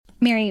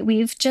Mary,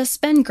 we've just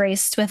been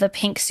graced with a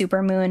pink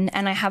supermoon,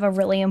 and I have a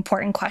really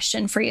important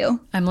question for you.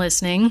 I'm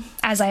listening.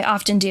 As I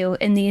often do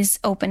in these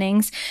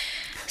openings.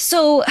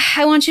 So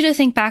I want you to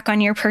think back on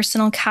your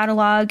personal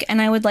catalog,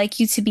 and I would like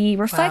you to be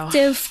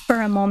reflective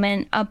for a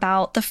moment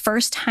about the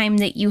first time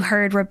that you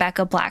heard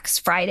Rebecca Black's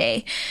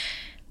Friday.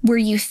 Were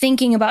you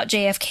thinking about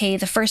JFK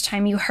the first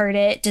time you heard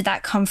it? Did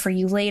that come for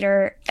you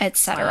later,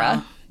 etc.?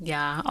 Wow.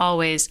 Yeah,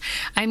 always.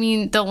 I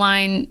mean, the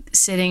line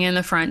sitting in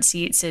the front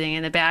seat, sitting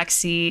in the back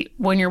seat,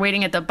 when you're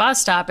waiting at the bus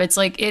stop, it's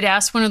like it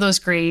asks one of those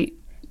great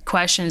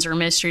questions or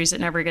mysteries that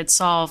never get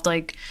solved.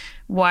 Like,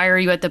 why are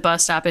you at the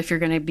bus stop if you're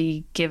going to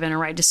be given a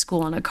ride to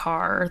school in a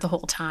car the whole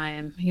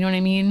time? You know what I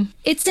mean?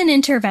 It's an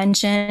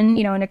intervention,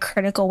 in a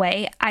critical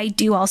way. I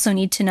do also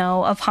need to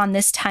know, upon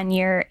this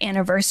 10-year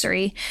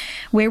anniversary,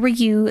 where were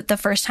you the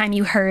first time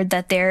you heard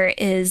that there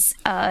is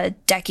a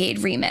Decade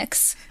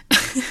remix?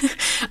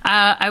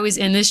 I was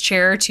in this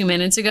chair 2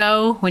 minutes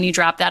ago when you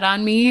dropped that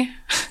on me.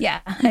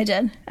 Yeah, I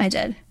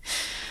did.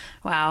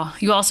 Wow.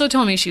 You also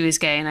told me she was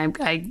gay, and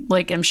I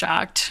am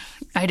shocked.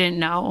 I didn't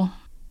know.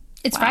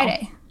 It's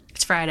Friday.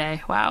 It's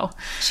Friday. Wow.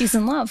 She's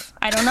in love.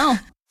 I don't know.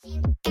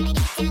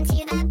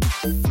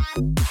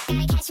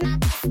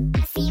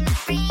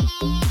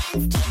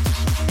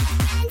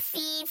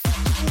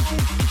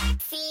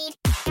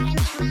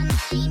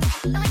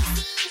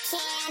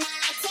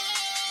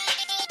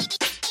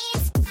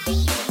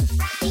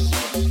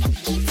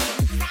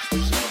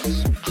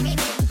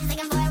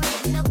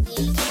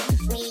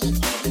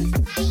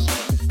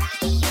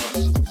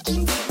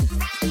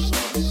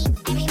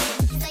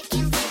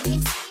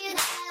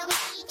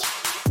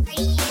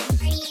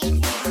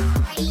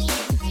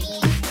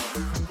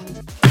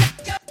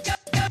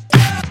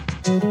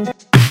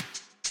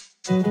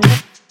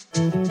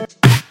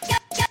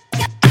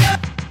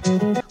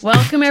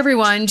 Welcome,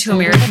 everyone, to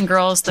American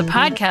Girls, the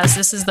podcast.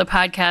 This is the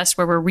podcast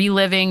where we're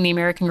reliving the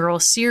American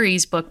Girls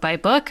series book by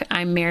book.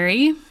 I'm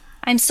Mary.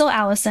 I'm still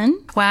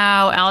Allison.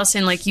 Wow,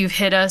 Allison, you've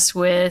hit us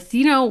with,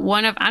 I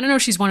don't know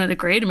if she's one of the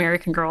great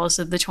American girls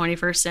of the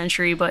 21st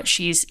century, but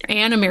she's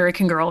an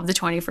American girl of the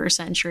 21st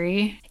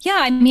century. Yeah,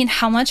 I mean,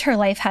 how much her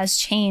life has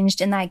changed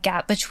in that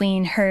gap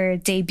between her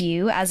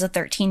debut as a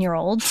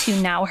 13-year-old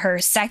to now her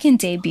second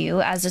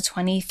debut as a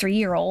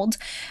 23-year-old.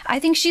 I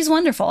think she's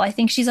wonderful. I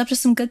think she's up to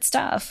some good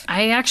stuff.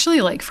 I actually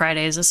like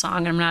Friday as a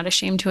song. I'm not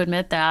ashamed to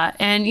admit that.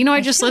 And,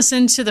 I just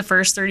listened to the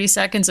first 30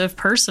 seconds of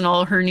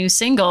Personal, her new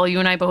single. You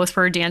and I both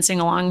were dancing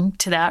along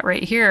to that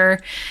right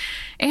here.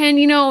 And,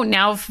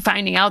 now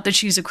finding out that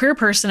she's a queer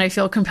person, I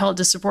feel compelled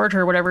to support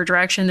her, whatever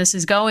direction this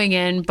is going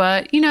in.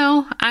 But,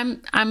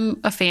 I'm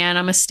a fan.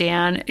 I'm a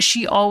stan.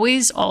 She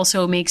always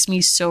also makes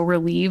me so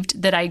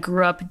relieved that I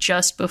grew up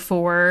just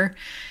before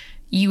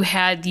you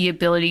had the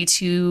ability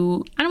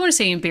to, I don't want to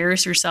say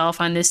embarrass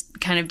yourself on this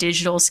kind of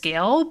digital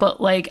scale, but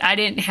I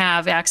didn't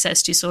have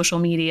access to social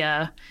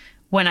media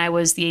when I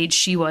was the age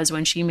she was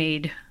when she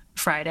made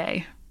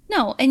Friday.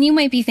 No, and you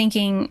might be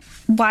thinking,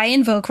 why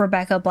invoke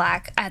Rebecca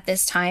Black at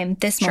this time,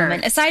 this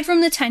moment? Aside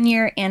from the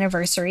 10-year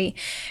anniversary,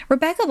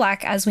 Rebecca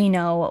Black, as we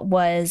know,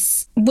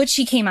 what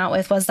she came out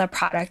with was the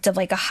product of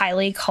a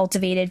highly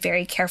cultivated,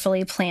 very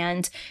carefully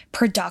planned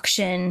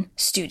production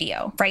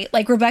studio, right?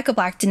 Rebecca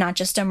Black did not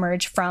just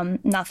emerge from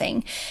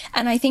nothing.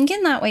 And I think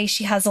in that way,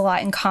 she has a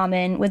lot in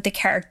common with the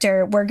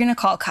character we're going to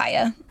call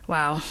Kaya.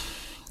 Wow.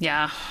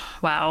 Yeah.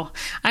 Wow.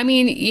 I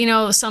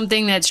mean,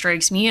 something that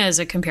strikes me as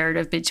a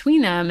comparative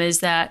between them is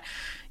that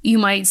you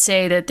might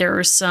say that there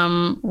was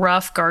some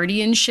rough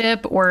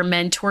guardianship or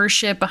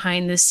mentorship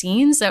behind the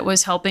scenes that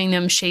was helping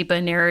them shape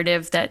a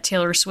narrative that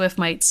Taylor Swift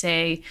might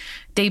say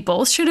they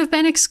both should have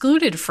been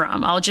excluded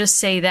from. I'll just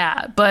say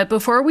that. But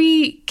before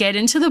we get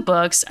into the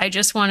books, I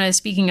just want to,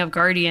 speaking of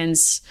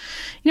guardians,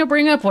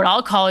 bring up what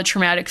I'll call a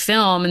traumatic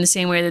film in the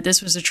same way that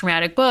this was a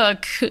traumatic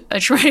book, a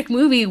traumatic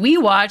movie we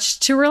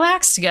watched to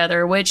relax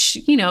together, which,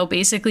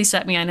 basically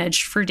set me on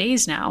edge for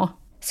days now.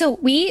 So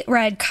we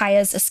read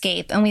Kaya's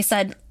Escape and we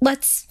said,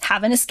 let's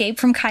have an escape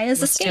from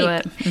Kaya's Escape.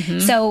 Let's do it. Mm-hmm.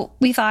 So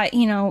we thought,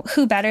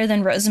 who better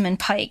than Rosamund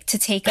Pike to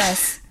take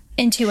us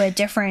into a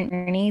different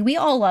journey. We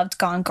all loved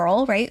Gone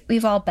Girl, right?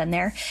 We've all been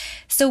there.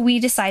 So we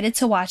decided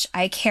to watch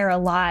I Care a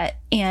Lot.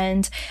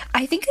 And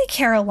I think I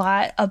care a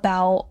lot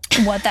about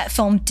what that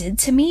film did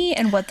to me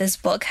and what this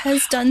book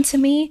has done to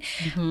me.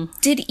 Mm-hmm.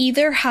 Did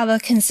either have a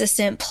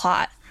consistent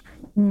plot?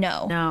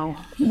 No.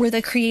 Were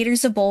the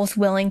creators of both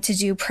willing to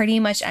do pretty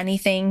much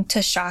anything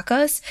to shock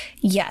us?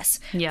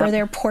 Yes. Yep. Were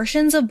there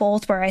portions of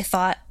both where I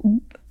thought,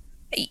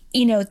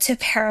 to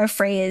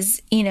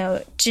paraphrase,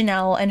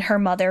 Janelle and her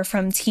mother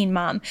from Teen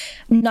Mom,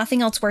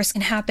 nothing else worse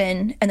can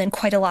happen, and then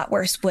quite a lot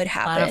worse would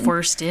happen. A lot of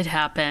worse did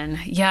happen.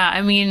 Yeah,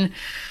 I mean,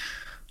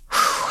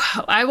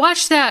 I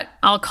watched that,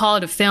 I'll call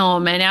it a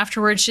film, and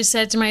afterwards just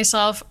said to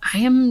myself, I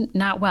am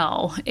not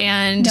well.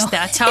 And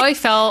that's how I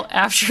felt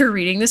after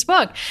reading this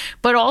book.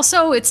 But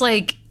also, it's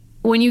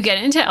when you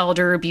get into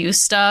elder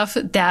abuse stuff,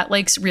 that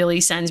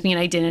really sends me, and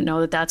I didn't know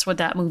that that's what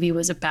that movie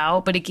was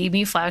about, but it gave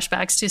me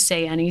flashbacks to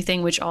Say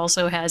Anything, which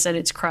also has at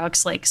its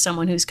crux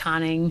someone who's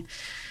conning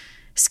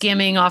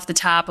skimming off the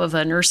top of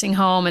a nursing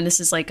home, and this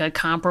is like a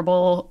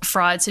comparable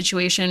fraud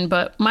situation.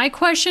 But my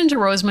question to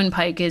Rosamund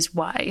Pike is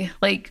why?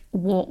 Like,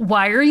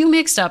 why are you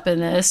mixed up in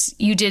this?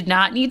 You did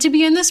not need to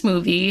be in this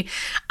movie.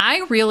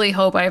 I really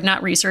hope, I have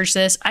not researched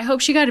this, I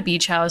hope she got a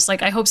beach house.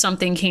 Like, I hope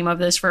something came of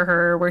this for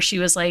her where she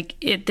was like,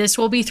 this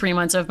will be 3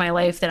 months of my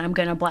life that I'm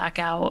going to black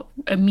out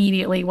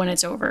immediately when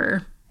it's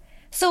over.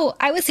 So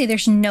I would say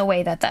there's no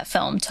way that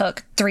film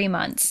took 3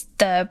 months.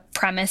 The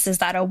premise is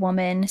that a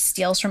woman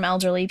steals from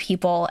elderly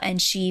people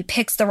and she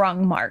picks the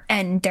wrong mark,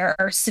 and there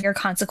are severe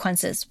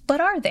consequences,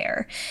 but are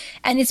there?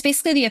 And it's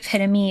basically the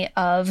epitome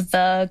of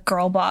the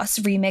girl boss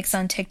remix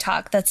on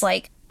TikTok that's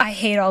like, I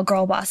hate all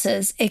girl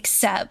bosses,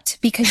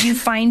 except because you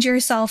find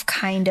yourself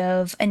kind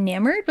of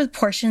enamored with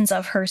portions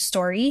of her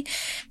story.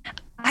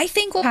 I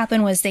think what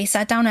happened was they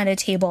sat down at a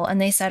table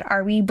and they said,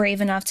 are we brave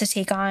enough to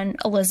take on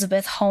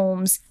Elizabeth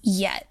Holmes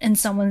yet? And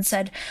someone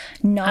said,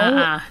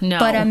 no. No.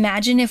 But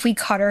imagine if we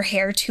cut her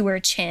hair to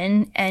her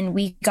chin and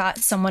we got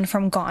someone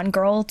from Gone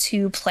Girl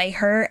to play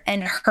her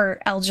and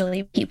hurt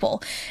elderly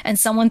people. And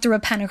someone threw a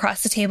pen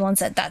across the table and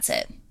said, that's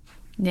it.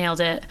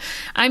 Nailed it.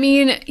 I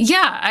mean,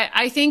 yeah,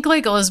 I think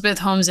like Elizabeth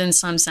Holmes in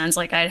some sense,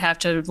 like I'd have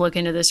to look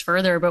into this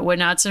further, but would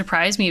not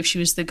surprise me if she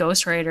was the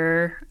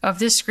ghostwriter of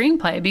this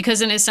screenplay, because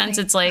in a sense,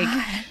 it's like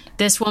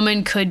this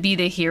woman could be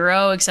the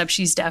hero, except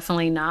she's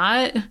definitely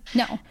not.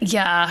 No.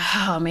 Yeah.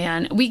 Oh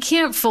man. We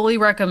can't fully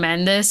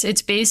recommend this.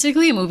 It's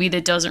basically a movie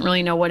that doesn't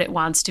really know what it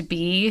wants to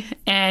be.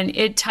 And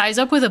it ties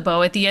up with a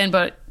bow at the end,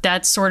 but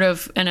that's sort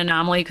of an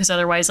anomaly because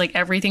otherwise like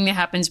everything that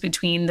happens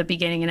between the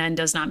beginning and end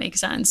does not make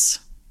sense.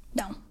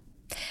 No.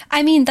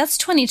 I mean, that's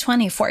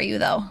 2020 for you,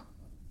 though.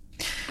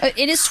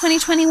 It is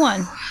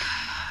 2021.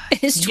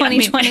 It is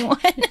 2021.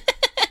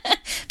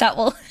 That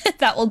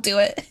will do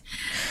it.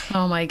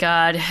 Oh my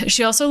God.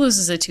 She also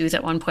loses a tooth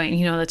at one point.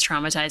 You know, that's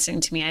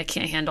traumatizing to me. I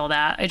can't handle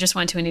that. I just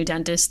went to a new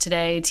dentist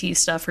today. Teeth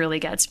stuff really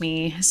gets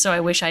me. So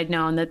I wish I'd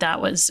known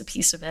that was a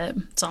piece of it.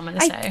 That's all I'm going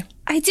to say.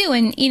 I do.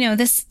 And, you know,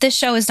 this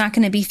show is not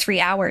going to be 3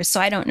 hours,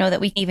 so I don't know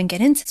that we can even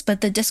get into this.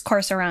 But the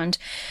discourse around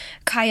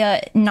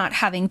Kaya not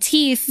having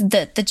teeth,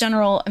 the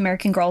general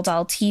American Girl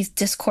doll teeth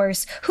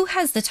discourse, who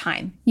has the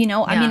time? You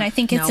know, I mean, I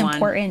think it's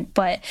important,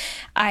 but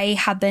I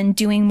have been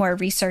doing more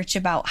research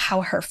about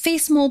how her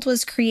face mold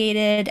was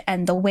created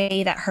and the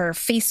way that her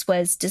face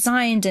was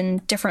designed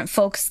and different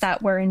folks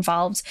that were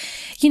involved.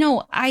 You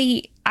know,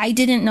 I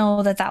didn't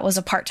know that was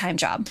a part-time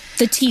job,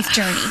 the teeth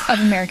journey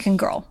of American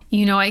Girl.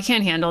 You know, I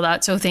can't handle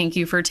that. So thank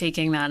you for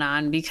taking that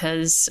on,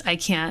 because I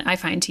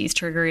find teeth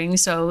triggering.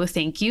 So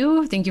thank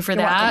you. Thank you for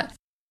You're that. Welcome.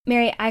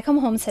 Mary, I come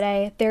home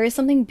today. There is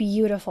something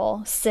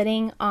beautiful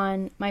sitting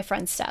on my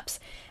front steps.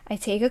 I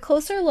take a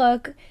closer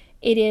look.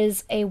 It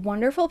is a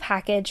wonderful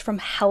package from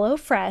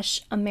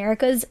HelloFresh,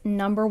 America's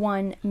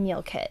 #1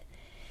 meal kit.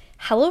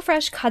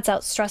 HelloFresh cuts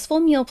out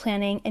stressful meal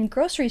planning and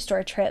grocery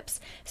store trips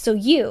so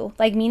you,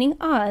 like meaning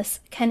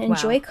us, can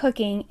enjoy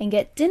cooking and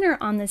get dinner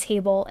on the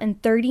table in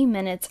 30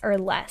 minutes or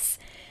less.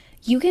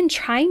 You can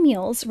try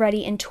meals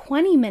ready in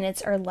 20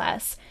 minutes or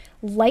less,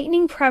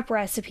 lightning prep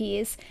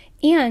recipes,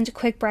 and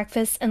quick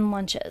breakfasts and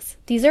lunches.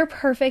 These are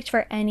perfect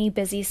for any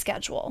busy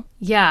schedule.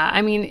 Yeah,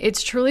 I mean,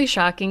 it's truly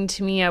shocking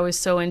to me. I was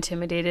so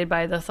intimidated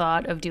by the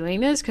thought of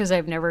doing this because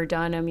I've never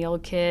done a meal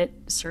kit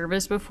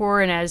service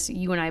before. And as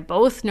you and I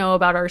both know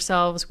about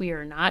ourselves, we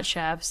are not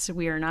chefs.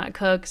 We are not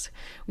cooks.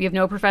 We have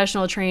no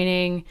professional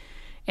training.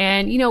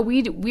 And, you know,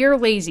 we are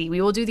lazy. We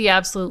will do the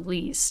absolute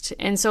least.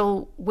 And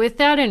so with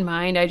that in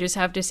mind, I just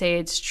have to say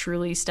it's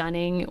truly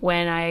stunning.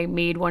 When I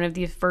made one of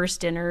the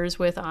first dinners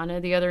with Anna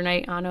the other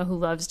night, Anna, who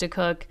loves to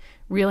cook,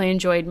 really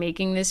enjoyed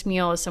making this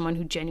meal as someone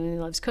who genuinely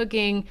loves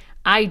cooking.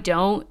 I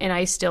don't, and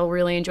I still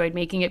really enjoyed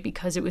making it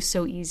because it was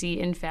so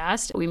easy and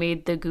fast. We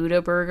made the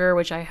Gouda burger,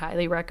 which I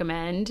highly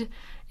recommend.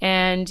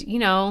 And, you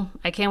know,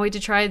 I can't wait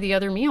to try the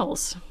other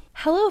meals.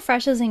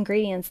 HelloFresh's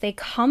ingredients, they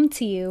come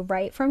to you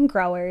right from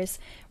growers,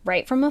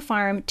 right from a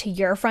farm to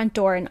your front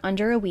door in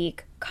under a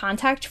week,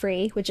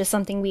 contact-free, which is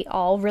something we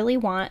all really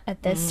want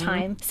at this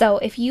time. So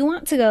if you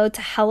want to go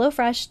to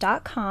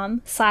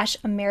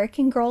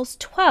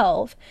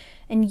HelloFresh.com/AmericanGirls12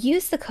 and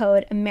use the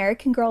code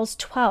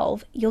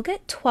AmericanGirls12, you'll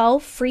get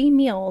 12 free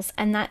meals,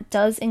 and that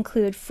does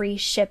include free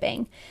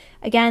shipping.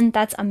 Again,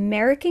 that's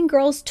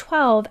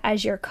AmericanGirls12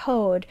 as your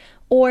code,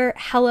 or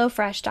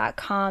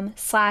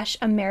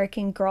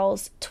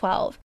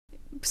HelloFresh.com/AmericanGirls12.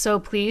 So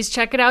please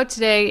check it out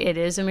today. It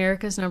is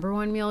America's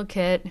 #1 meal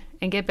kit,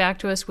 and get back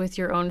to us with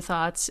your own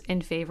thoughts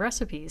and fave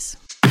recipes.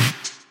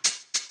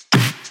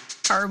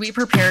 Are we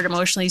prepared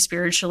emotionally,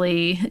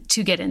 spiritually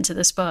to get into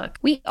this book?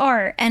 We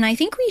are. And I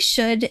think we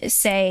should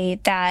say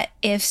that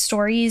if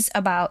stories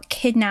about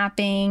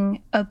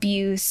kidnapping,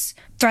 abuse,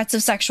 threats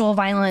of sexual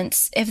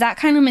violence, if that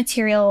kind of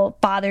material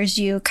bothers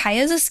you,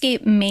 Kaya's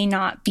Escape may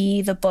not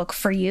be the book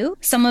for you.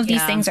 Some of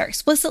these things are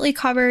explicitly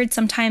covered.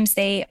 Sometimes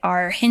they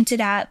are hinted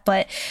at,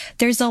 but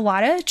there's a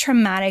lot of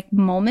traumatic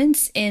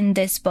moments in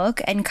this book,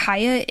 and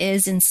Kaya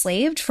is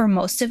enslaved for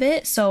most of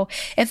it. So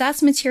if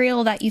that's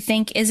material that you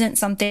think isn't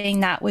something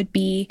that would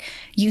be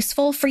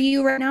useful for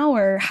you right now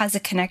or has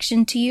a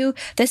connection to you,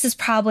 this is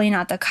probably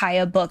not the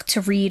Kaya book to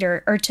read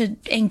or to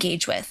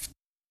engage with.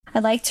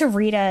 I'd like to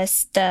read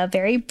us the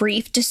very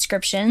brief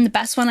description. The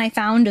best one I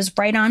found is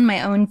right on my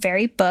own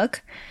very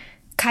book.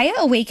 Kaya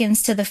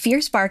awakens to the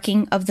fierce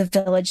barking of the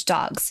village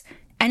dogs.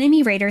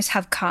 Enemy raiders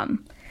have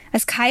come.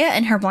 As Kaya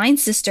and her blind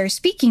sister,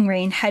 Speaking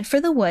Rain, head for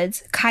the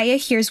woods, Kaya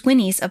hears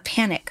whinnies of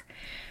panic.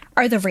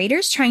 Are the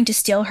raiders trying to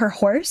steal her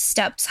horse,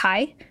 Steps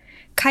High?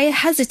 Kaya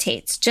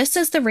hesitates just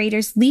as the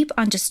raiders leap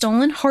onto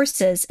stolen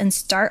horses and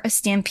start a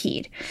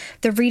stampede.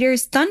 The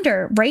raiders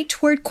thunder right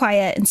toward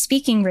Kaya and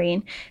Speaking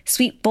Rain,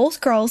 sweep both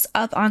girls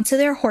up onto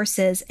their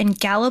horses, and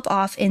gallop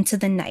off into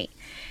the night.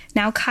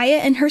 Now Kaya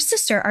and her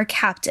sister are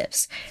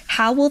captives.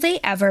 How will they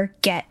ever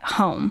get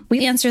home?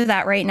 We answer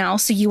that right now,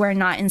 so you are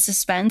not in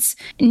suspense.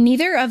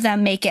 Neither of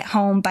them make it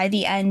home by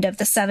the end of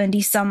the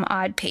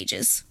 70-some-odd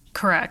pages.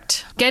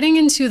 Correct. Getting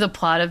into the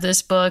plot of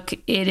this book,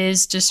 it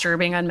is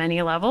disturbing on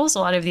many levels, a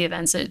lot of the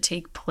events that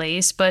take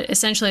place. But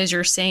essentially, as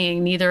you're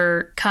saying,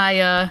 neither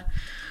Kaya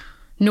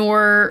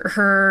nor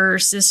her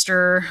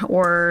sister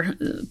or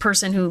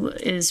person who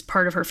is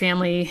part of her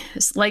family,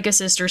 like a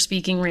sister,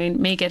 Speaking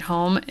Rain, make it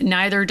home.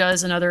 Neither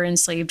does another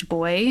enslaved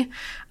boy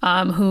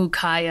who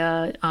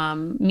Kaya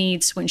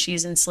meets when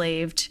she's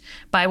enslaved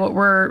by what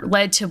we're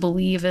led to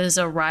believe is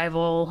a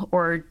rival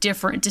or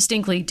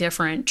distinctly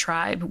different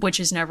tribe, which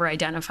is never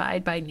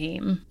identified by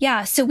name.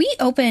 Yeah, so we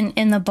open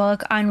in the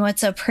book on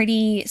what's a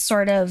pretty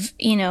sort of,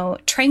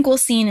 tranquil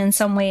scene in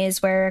some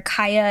ways where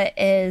Kaya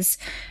is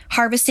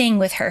harvesting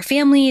with her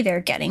family. They're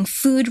getting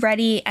food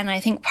ready. And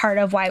I think part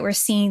of why we're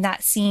seeing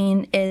that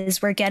scene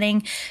is we're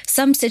getting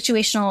some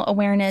situational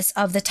awareness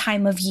of the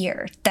time of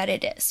year that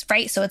it is,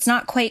 right? So it's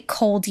not quite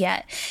cold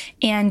yet.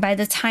 And by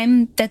the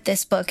time that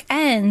this book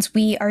ends,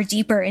 we are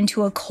deeper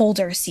into a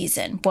colder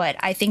season. What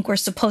I think we're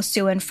supposed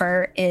to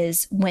infer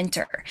is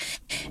winter.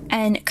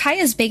 And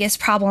Kaya's biggest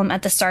problem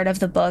at the start of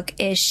the book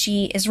is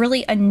she is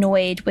really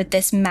annoyed with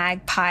this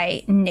magpie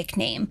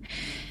nickname.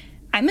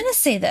 I'm going to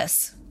say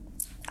this.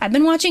 I've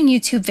been watching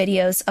YouTube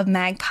videos of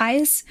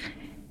magpies.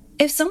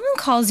 If someone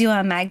calls you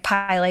a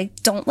magpie,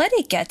 don't let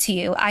it get to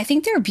you. I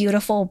think they're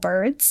beautiful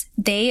birds.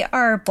 They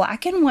are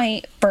black and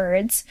white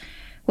birds,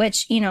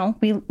 which, we know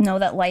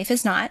that life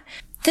is not.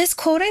 This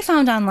quote I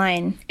found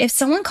online, if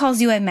someone calls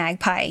you a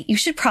magpie, you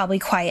should probably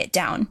quiet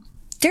down.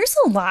 There's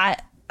a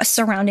lot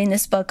surrounding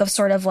this book of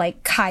sort of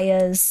like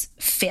Kaya's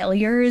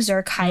failures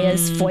or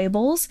Kaya's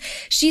foibles.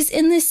 She's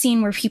in this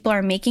scene where people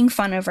are making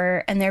fun of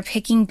her and they're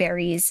picking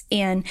berries.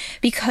 And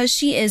because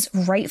she is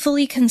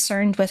rightfully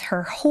concerned with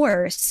her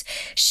horse,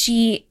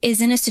 she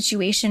is in a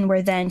situation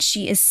where then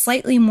she is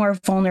slightly more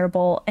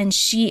vulnerable and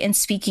she and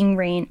Speaking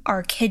Rain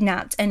are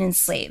kidnapped and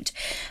enslaved.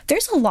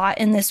 There's a lot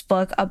in this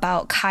book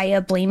about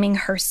Kaya blaming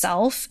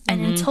herself.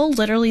 And until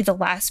literally the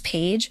last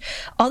page,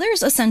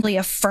 others essentially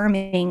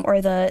affirming,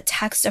 or the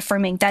text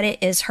affirming, that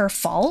it is her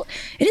fault.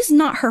 It is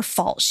not her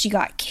fault she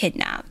got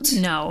kidnapped.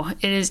 No,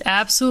 it is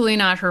absolutely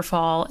not her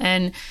fault.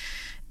 And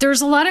there's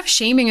a lot of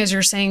shaming, as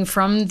you're saying,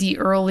 from the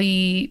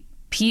early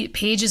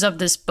pages of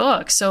this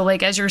book. So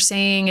as you're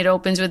saying, it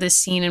opens with this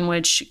scene in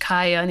which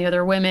Kaya and the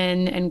other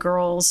women and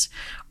girls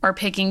are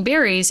picking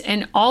berries,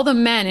 and all the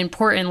men,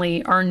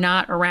 importantly, are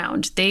not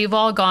around. They've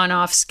all gone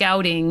off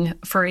scouting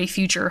for a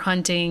future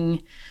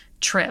hunting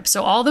trip.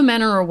 So all the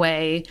men are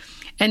away.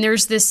 And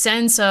there's this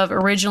sense of,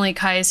 originally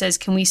Kaya says,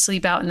 can we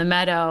sleep out in the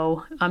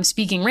meadow?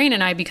 Speaking Rain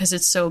and I, because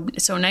it's so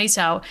nice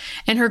out.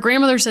 And her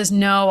grandmother says,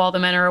 no, all the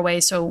men are away,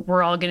 so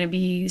we're all going to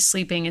be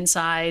sleeping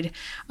inside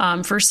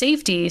for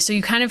safety. So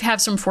you kind of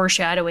have some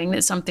foreshadowing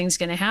that something's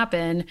going to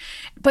happen.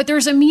 But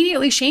there's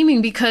immediately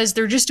shaming because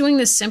they're just doing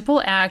this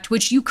simple act,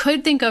 which you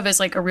could think of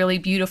as a really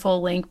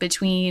beautiful link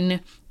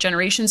between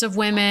generations of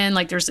women.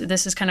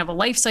 This is kind of a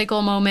life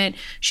cycle moment.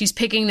 She's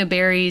picking the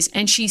berries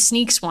and she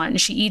sneaks one.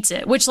 She eats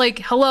it, which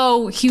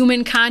hello,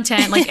 human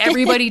content.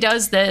 Everybody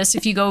does this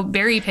if you go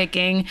berry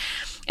picking.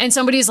 And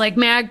somebody's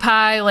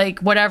magpie,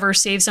 whatever,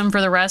 saves them for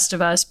the rest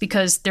of us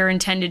because they're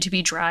intended to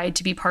be dried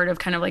to be part of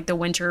kind of the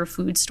winter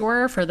food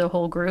store for the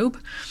whole group.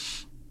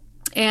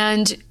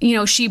 And,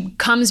 she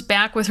comes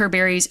back with her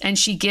berries and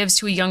she gives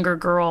to a younger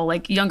girl.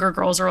 Younger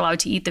girls are allowed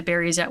to eat the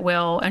berries at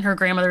will. And her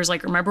grandmother's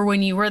remember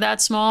when you were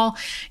that small?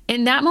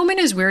 And that moment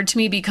is weird to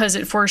me because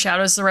it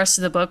foreshadows the rest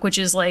of the book, which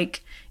is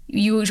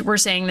you were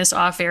saying this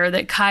off air,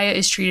 that Kaya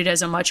is treated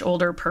as a much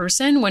older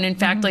person when in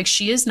fact,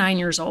 she is 9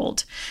 years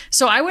old.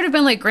 So I would have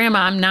been Grandma,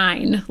 I'm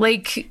 9.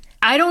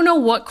 I don't know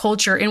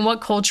in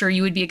what culture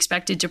you would be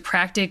expected to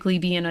practically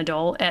be an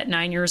adult at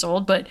 9 years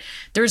old, but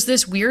there's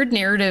this weird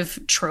narrative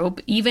trope,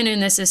 even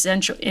in this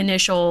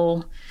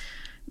initial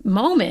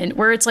moment,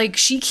 where it's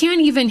she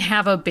can't even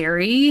have a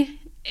berry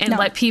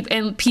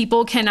and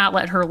people cannot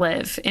let her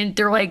live. And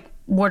they're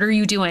what are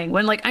you doing?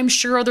 When like, I'm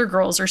sure other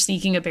girls are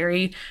sneaking a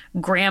berry,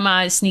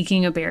 grandma is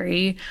sneaking a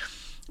berry.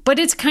 But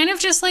it's kind of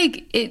just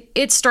like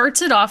it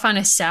starts it off on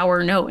a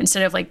sour note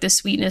instead of like the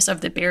sweetness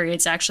of the berry.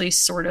 It's actually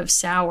sort of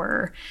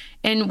sour.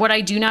 And what I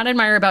do not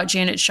admire about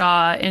Janet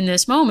Shaw in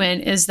this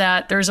moment is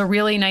that there's a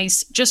really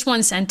nice, just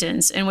one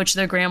sentence in which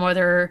the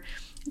grandmother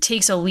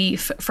takes a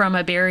leaf from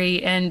a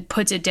berry and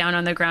puts it down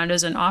on the ground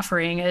as an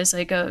offering, as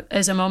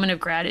a moment of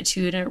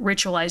gratitude and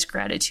ritualized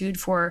gratitude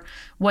for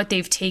what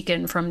they've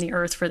taken from the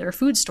earth for their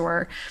food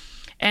store.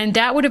 And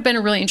that would have been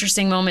a really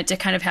interesting moment to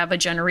kind of have a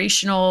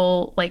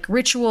generational like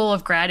ritual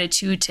of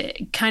gratitude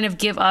to kind of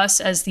give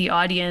us as the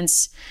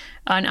audience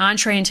an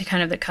entree into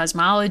kind of the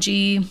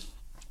cosmology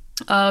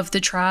of the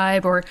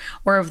tribe or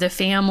of the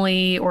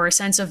family, or a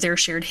sense of their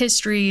shared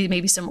history,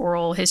 maybe some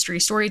oral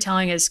history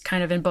storytelling as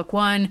kind of in book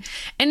one.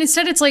 And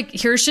instead it's like,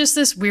 here's just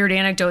this weird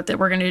anecdote that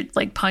we're going to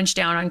like punch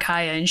down on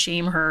Kaya and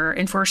shame her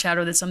and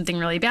foreshadow that something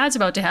really bad's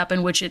about to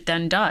happen, which it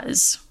then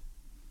does.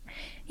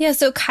 Yeah,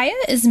 so Kaya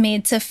is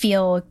made to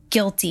feel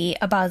guilty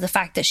about the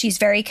fact that she's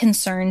very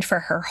concerned for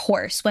her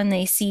horse when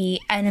they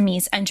see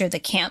enemies enter the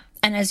camp.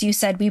 And as you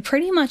said, we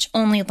pretty much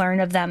only learn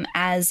of them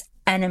as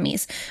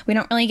enemies. We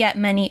don't really get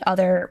many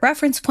other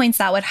reference points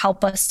that would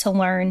help us to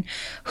learn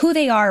who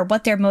they are,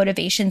 what their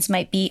motivations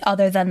might be,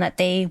 other than that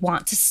they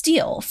want to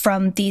steal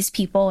from these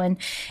people and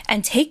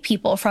take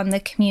people from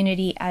the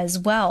community as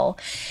well.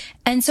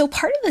 And so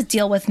part of the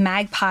deal with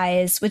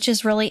magpies, which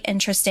is really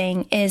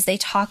interesting, is they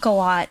talk a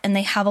lot and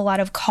they have a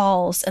lot of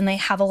calls and they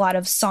have a lot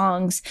of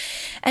songs.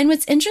 And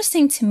what's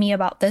interesting to me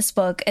about this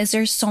book is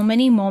there's so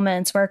many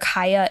moments where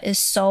Kaya is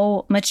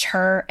so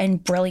mature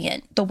and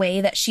brilliant, the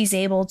way that she's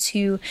able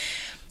to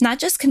not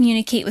just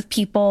communicate with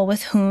people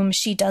with whom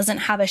she doesn't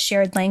have a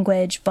shared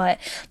language, but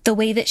the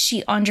way that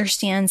she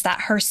understands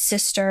that her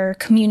sister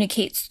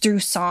communicates through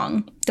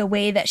song, the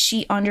way that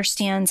she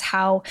understands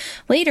how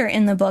later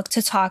in the book to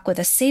talk with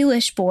a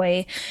Salish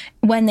boy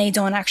when they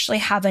don't actually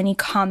have any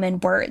common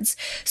words.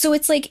 So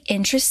it's like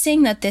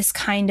interesting that this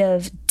kind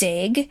of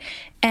dig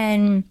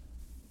and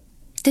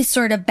this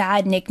sort of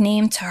bad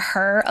nickname to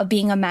her of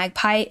being a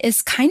magpie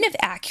is kind of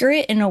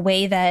accurate in a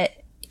way that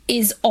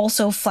is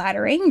also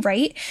flattering,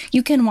 right?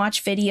 You can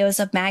watch videos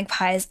of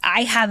magpies.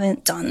 I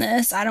haven't done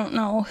this. I don't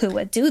know who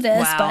would do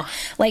this, Wow. but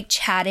like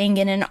chatting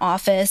in an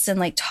office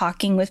and like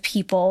talking with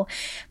people.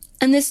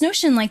 And this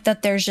notion like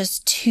that there's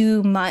just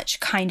too much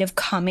kind of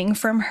coming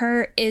from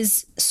her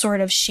is sort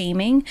of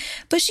shaming.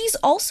 But she's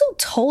also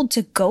told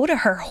to go to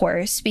her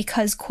horse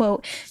because,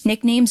 quote,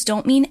 nicknames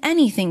don't mean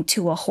anything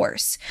to a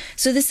horse.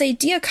 So this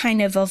idea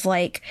kind of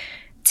like,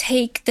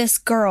 take this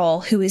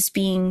girl who is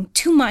being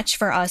too much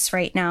for us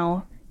right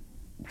now,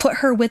 put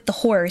her with the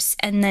horse,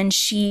 and then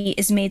she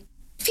is made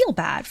feel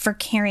bad for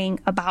caring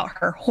about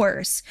her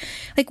horse.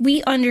 Like,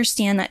 we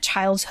understand that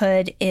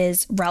childhood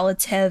is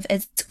relative,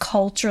 it's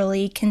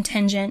culturally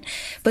contingent,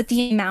 but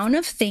the amount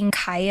of thing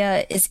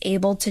Kaya is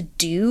able to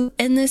do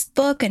in this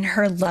book and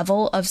her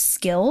level of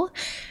skill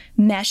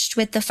meshed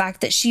with the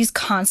fact that she's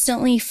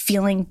constantly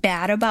feeling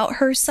bad about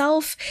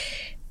herself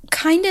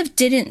kind of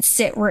didn't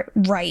sit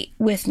right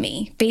with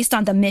me based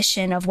on the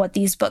mission of what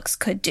these books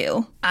could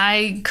do.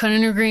 I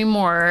couldn't agree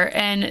more.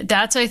 And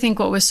that's, I think,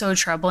 what was so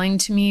troubling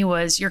to me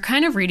was you're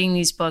kind of reading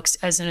these books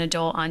as an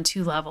adult on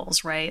two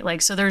levels, right?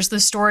 Like, so there's the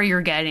story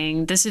you're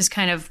getting. This is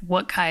kind of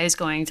what Kai is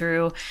going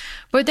through.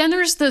 But then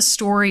there's the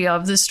story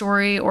of the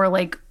story, or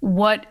like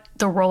what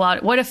the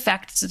rollout, what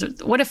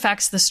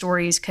effects the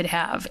stories could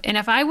have. And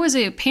if I was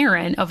a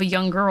parent of a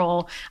young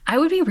girl, I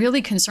would be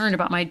really concerned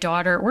about my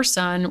daughter or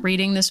son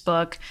reading this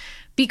book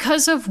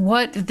because of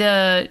what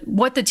the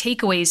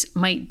takeaways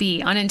might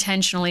be,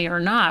 unintentionally or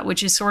not,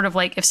 which is sort of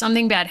like, if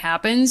something bad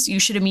happens, you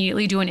should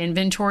immediately do an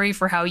inventory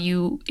for how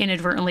you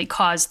inadvertently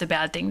caused the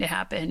bad thing to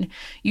happen.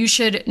 You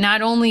should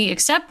not only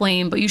accept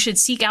blame, but you should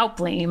seek out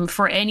blame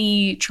for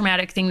any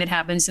traumatic thing that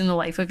happens in the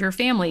life of your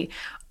family.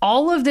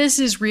 All of this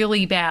is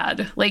really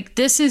bad. Like,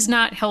 this is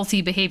not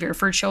healthy behavior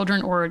for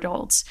children or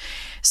adults.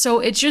 So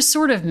it just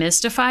sort of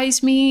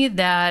mystifies me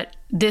that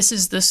this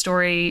is the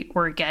story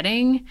we're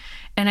getting.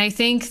 And I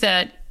think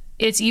that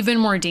it's even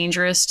more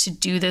dangerous to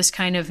do this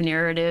kind of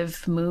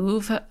narrative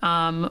move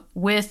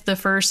with the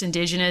first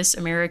Indigenous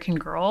American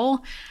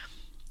girl,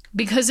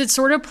 because it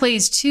sort of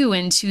plays too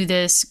into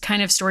this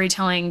kind of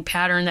storytelling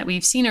pattern that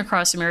we've seen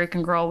across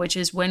American Girl, which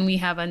is when we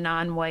have a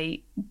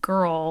non-white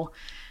girl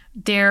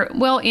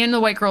and the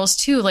white girls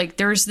too, like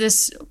there's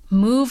this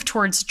move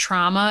towards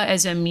trauma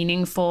as a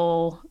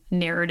meaningful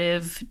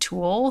narrative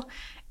tool.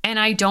 And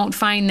I don't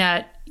find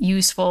that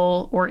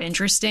useful or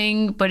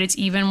interesting, but it's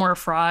even more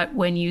fraught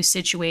when you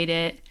situate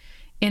it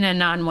in a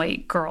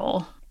non-white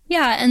girl.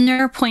 Yeah, and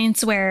there are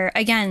points where,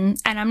 again,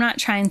 and I'm not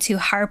trying to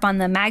harp on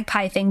the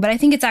magpie thing, but I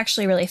think it's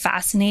actually really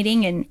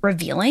fascinating and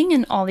revealing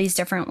in all these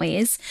different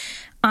ways.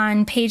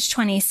 On page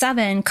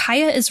 27,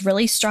 Kaya is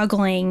really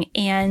struggling,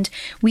 and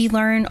we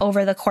learn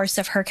over the course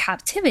of her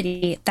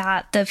captivity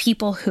that the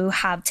people who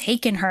have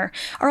taken her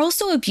are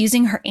also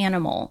abusing her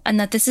animal, and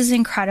that this is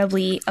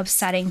incredibly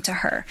upsetting to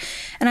her.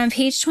 And on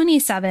page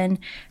 27,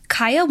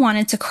 Kaya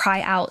wanted to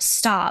cry out,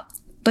 "Stop,"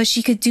 but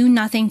she could do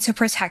nothing to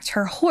protect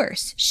her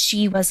horse.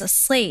 She was a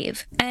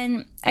slave.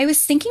 And I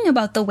was thinking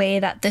about the way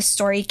that this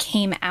story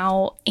came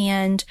out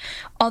and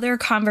other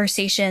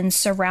conversations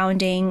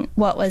surrounding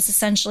what was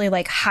essentially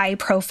like high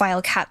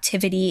profile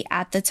captivity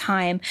at the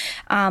time,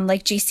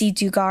 like J.C.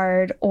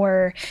 Dugard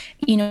or,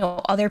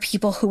 other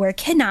people who were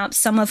kidnapped,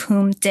 some of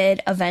whom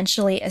did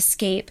eventually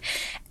escape.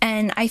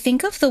 And I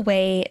think of the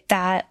way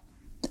that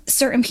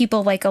certain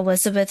people like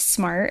Elizabeth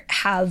Smart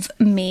have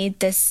made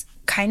this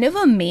kind of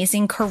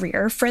amazing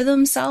career for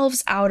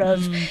themselves out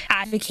of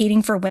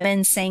advocating for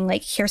women, saying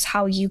like, here's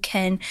how you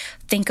can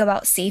think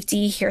about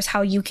safety. Here's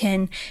how you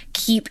can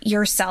keep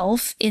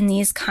yourself in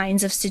these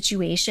kinds of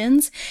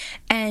situations.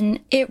 And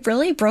it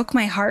really broke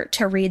my heart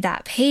to read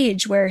that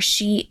page where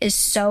she is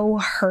so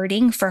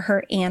hurting for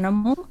her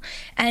animal.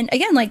 And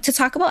again, like to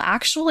talk about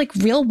actual like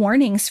real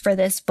warnings for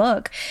this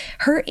book,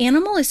 her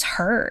animal is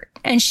hurt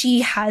and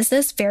she has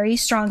this very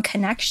strong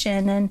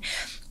connection. And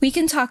we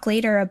can talk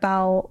later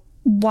about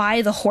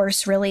why the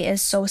horse really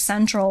is so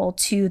central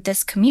to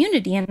this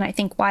community. And I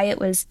think why it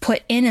was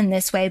put in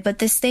this way. But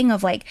this thing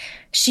of like,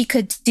 she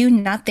could do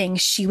nothing.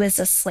 She was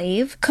a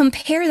slave.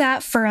 Compare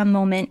that for a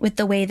moment with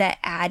the way that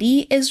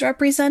Addie is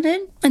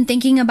represented and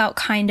thinking about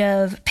kind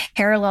of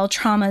parallel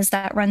traumas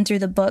that run through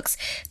the books.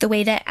 The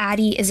way that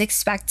Addie is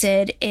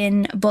expected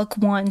in book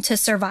 1 to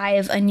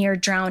survive a near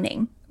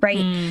drowning.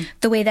 Right?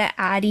 The way that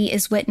Addie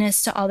is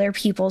witness to other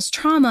people's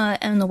trauma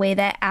and the way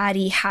that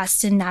Addie has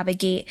to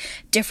navigate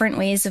different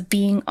ways of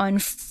being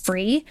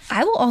unfree.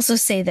 I will also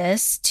say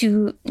this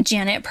to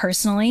Janet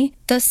personally.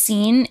 The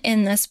scene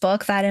in this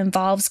book that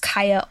involves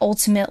Kaya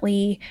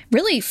ultimately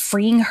really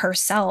freeing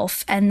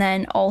herself and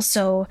then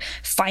also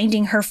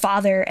finding her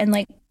father and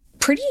like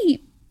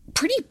pretty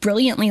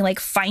brilliantly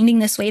like finding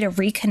this way to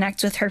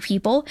reconnect with her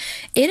people.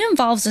 It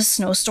involves a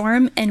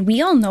snowstorm and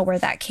we all know where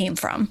that came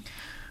from.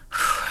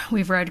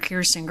 We've read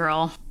Kirsten,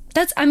 girl.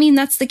 That's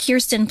the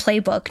Kirsten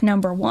playbook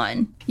number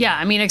 1. Yeah,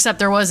 I mean, except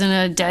there wasn't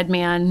a dead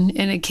man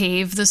in a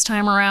cave this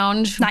time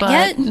around. Not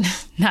yet.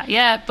 Not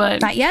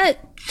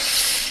yet.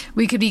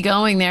 We could be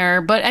going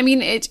there. But I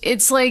mean,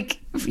 it's like,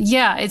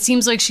 yeah, it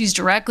seems like she's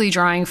directly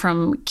drawing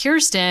from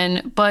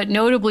Kirsten, but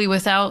notably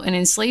without an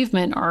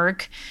enslavement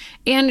arc.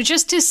 And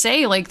just to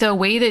say, like, the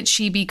way that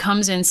she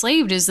becomes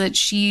enslaved is that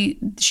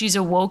she's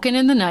awoken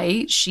in the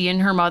night, she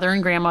and her mother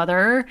and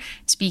grandmother,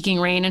 Speaking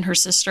Rain and her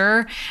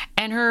sister,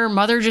 and her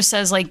mother just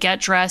says, like,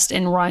 get dressed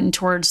and run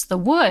towards the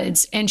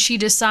woods. And she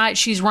decides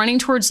she's running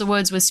towards the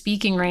woods with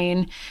Speaking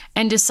Rain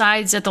and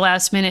decides at the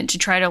last minute to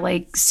try to,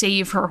 like,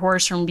 save her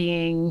horse from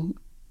being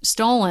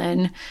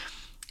stolen.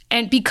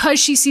 And because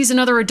she sees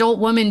another adult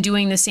woman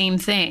doing the same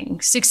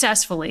thing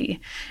successfully.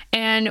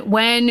 And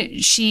when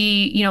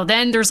she,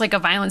 then there's like a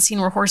violent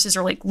scene where horses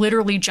are like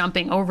literally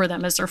jumping over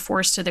them as they're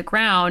forced to the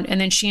ground.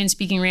 And then she and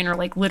Speaking Rain are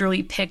like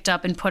literally picked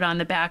up and put on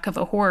the back of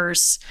a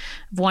horse,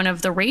 one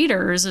of the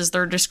raiders as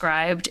they're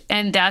described.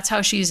 And that's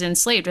how she's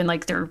enslaved. And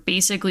like they're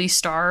basically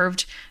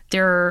starved.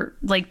 They're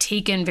like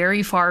taken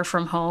very far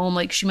from home.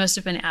 Like she must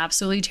have been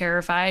absolutely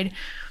terrified.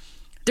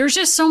 There's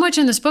just so much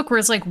in this book where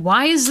it's like,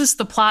 why is this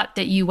the plot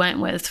that you went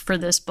with for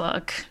this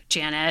book,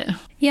 Janet?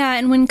 Yeah,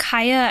 and when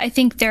Kaya, I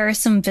think there are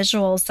some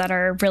visuals that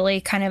are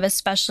really kind of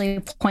especially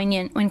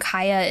poignant when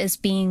Kaya is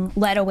being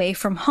led away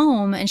from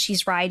home and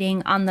she's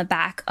riding on the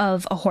back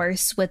of a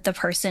horse with the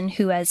person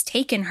who has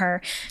taken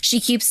her. She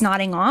keeps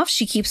nodding off.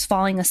 She keeps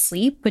falling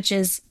asleep, which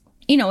is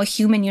a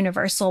human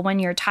universal when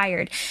you're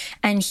tired.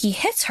 And he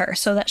hits her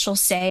so that she'll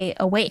stay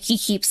awake. He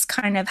keeps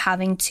kind of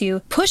having to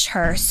push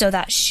her so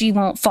that she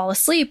won't fall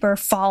asleep or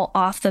fall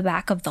off the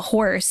back of the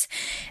horse.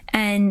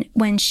 And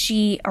when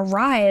she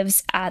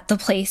arrives at the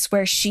place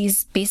where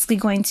she's basically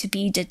going to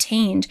be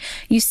detained,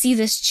 you see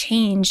this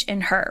change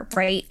in her,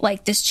 right?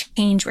 Like this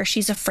change where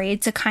she's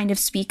afraid to kind of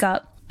speak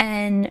up.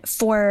 And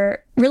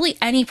for really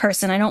any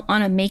person, I don't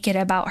want to make it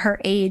about her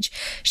age,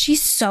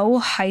 she's so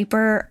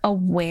hyper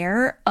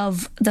aware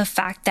of the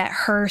fact that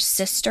her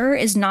sister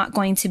is not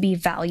going to be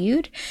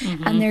valued.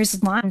 Mm-hmm. And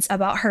there's lines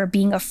about her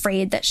being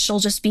afraid that she'll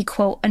just be,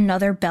 quote,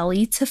 another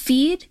belly to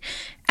feed,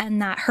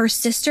 and that her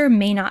sister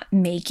may not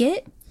make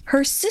it.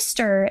 Her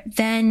sister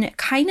then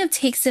kind of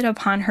takes it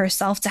upon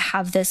herself to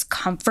have this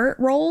comfort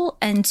role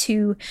and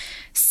to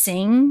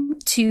sing,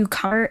 to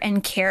comfort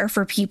and care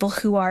for people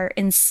who are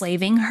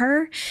enslaving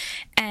her.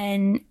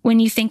 And when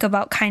you think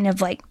about kind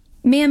of like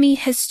Mammy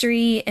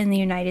history in the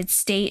United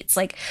States,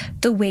 like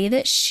the way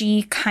that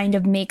she kind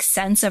of makes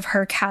sense of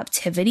her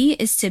captivity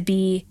is to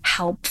be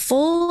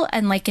helpful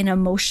and like an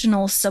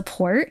emotional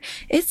support.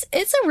 It's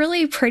a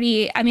really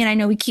pretty, I mean, I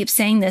know we keep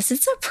saying this,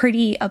 it's a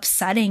pretty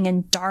upsetting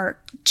and dark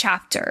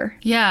chapter.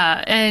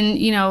 Yeah.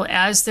 And,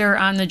 as they're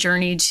on the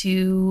journey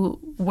to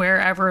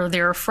wherever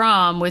they're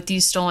from with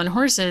these stolen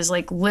horses,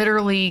 like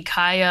literally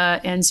Kaya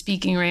and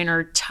Speaking Rain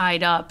are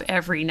tied up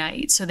every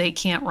night so they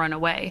can't run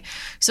away.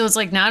 So it's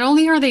like, not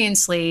only are they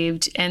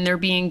enslaved and they're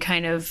being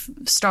kind of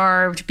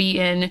starved,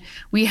 beaten,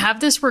 we have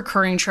this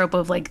recurring trope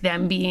of like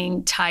them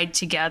being tied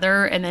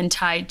together and then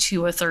tied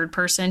to a third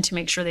person to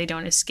make sure they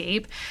don't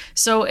escape.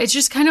 So it's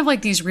just kind of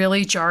like these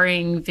really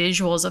jarring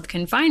visuals of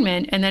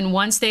confinement. And then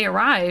once they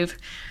arrive,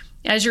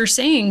 as you're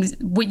saying,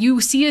 what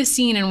you see a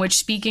scene in which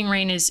Speaking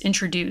Rain is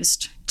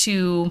introduced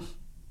to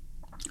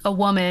a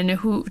woman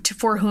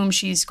for whom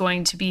she's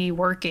going to be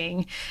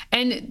working,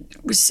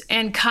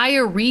 and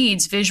Kaya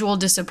reads visual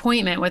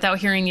disappointment without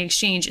hearing the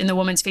exchange in the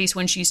woman's face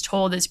when she's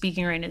told that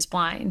Speaking Rain is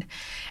blind.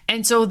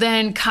 And so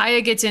then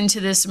Kaya gets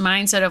into this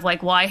mindset of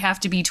like, well, I have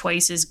to be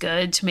twice as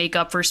good to make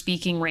up for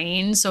Speaking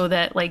Rain so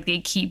that like they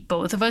keep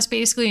both of us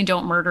basically and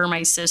don't murder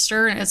my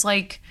sister. And it's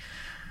like,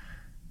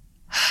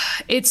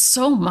 it's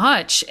so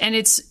much. And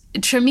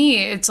to me,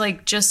 it's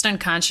like just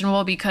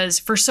unconscionable because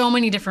for so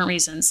many different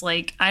reasons.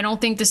 Like, I don't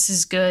think this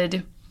is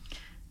good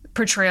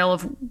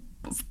portrayals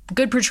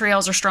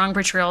or strong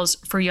portrayals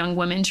for young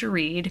women to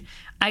read.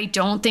 I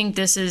don't think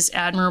this is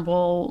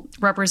admirable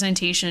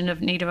representation of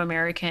Native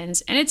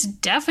Americans. And it's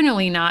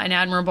definitely not an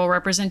admirable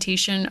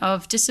representation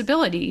of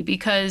disability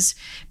because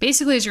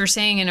basically, as you're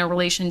saying in a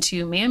relation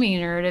to mammy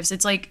narratives,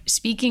 it's like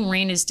Speaking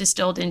Rain is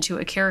distilled into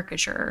a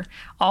caricature.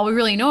 All we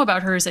really know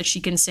about her is that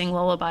she can sing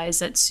lullabies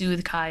that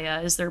soothe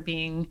Kaya as they're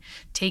being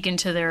taken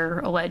to their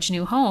alleged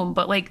new home.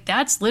 But like,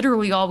 that's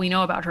literally all we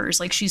know about her is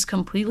like, she's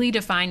completely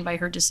defined by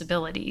her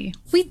disability.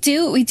 We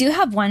do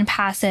have one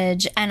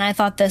passage, and I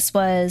thought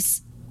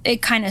it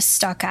kind of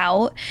stuck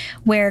out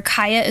where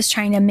Kaya is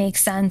trying to make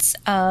sense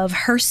of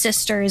her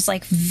sister's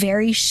like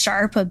very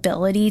sharp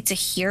ability to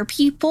hear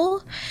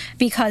people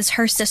because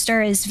her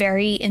sister is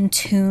very in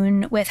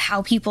tune with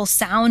how people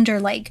sound or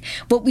like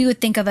what we would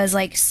think of as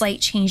like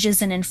slight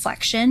changes in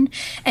inflection.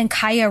 And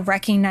Kaya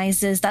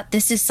recognizes that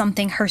this is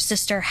something her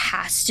sister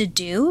has to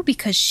do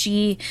because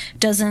she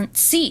doesn't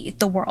see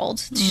the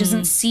world. She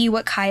doesn't see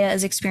what Kaya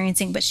is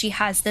experiencing, but she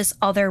has this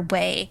other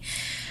way.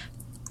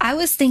 I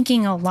was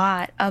thinking a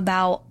lot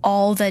about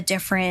all the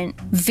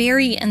different,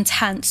 very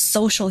intense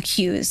social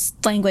cues,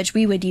 language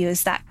we would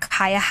use that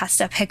Kaya has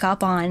to pick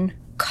up on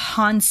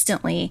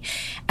constantly.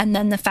 And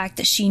then the fact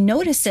that she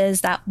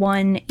notices that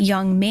one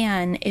young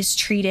man is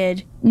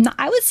treated,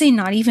 I would say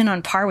not even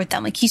on par with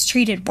them. Like he's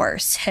treated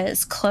worse.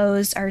 His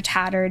clothes are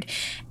tattered.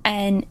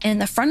 And in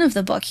the front of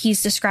the book,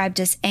 he's described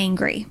as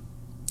angry.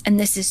 And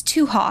this is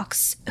Two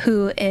Hawks,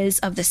 who is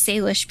of the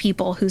Salish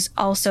people, who's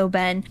also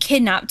been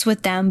kidnapped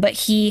with them, but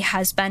he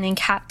has been in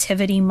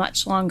captivity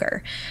much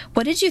longer.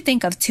 What did you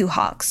think of Two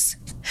Hawks?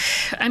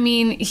 I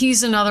mean,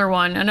 he's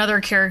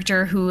another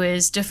character who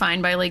is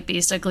defined by like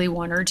basically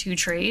one or two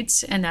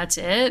traits, and that's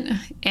it.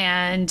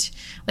 And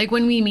like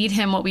when we meet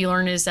him, what we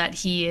learn is that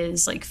he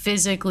is like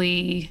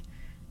physically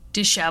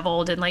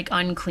disheveled and like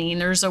unclean.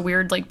 There's a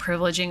weird like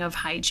privileging of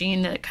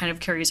hygiene that kind of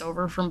carries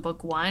over from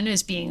book one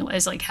as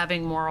like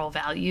having moral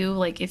value.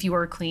 Like if you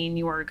are clean,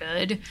 you are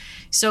good.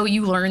 So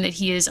you learn that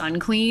he is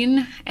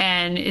unclean,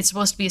 and it's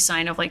supposed to be a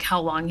sign of like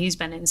how long he's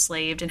been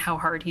enslaved and how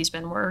hard he's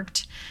been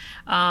worked.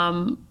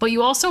 But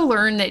you also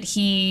learn that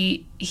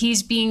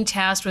he's being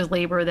tasked with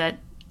labor that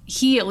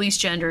he at least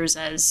genders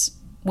as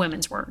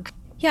women's work.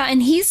 Yeah,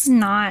 and he's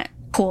not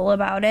cool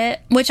about it,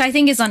 which I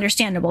think is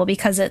understandable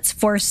because it's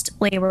forced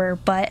labor.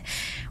 But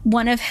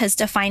one of his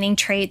defining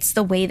traits,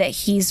 the way that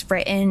he's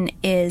written,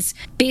 is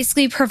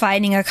basically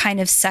providing a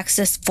kind of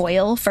sexist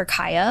foil for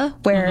Kaya,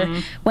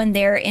 where when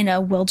they're in a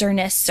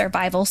wilderness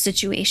survival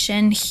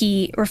situation,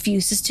 he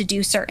refuses to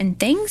do certain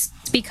things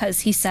because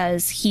he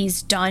says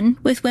he's done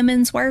with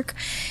women's work.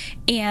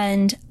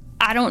 And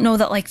I don't know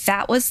that like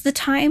that was the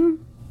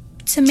time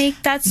to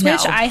make that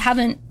switch. No. I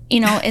haven't,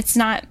 it's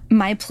not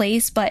my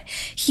place, but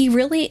he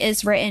really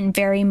is written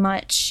very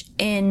much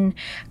in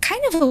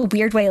kind of a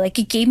weird way. Like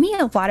it gave me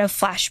a lot of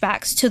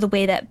flashbacks to the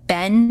way that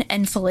Ben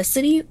and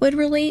Felicity would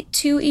relate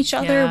to each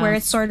other, where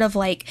it's sort of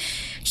like,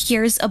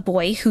 here's a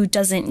boy who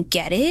doesn't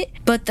get it,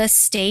 but the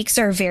stakes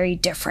are very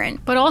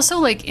different. But also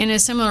like in a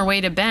similar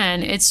way to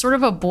Ben, it's sort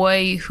of a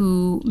boy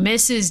who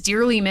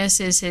dearly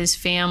misses his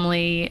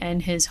family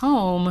and his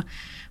home,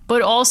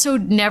 but also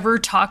never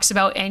talks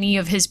about any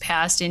of his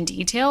past in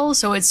detail.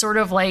 So it's sort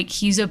of like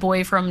he's a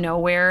boy from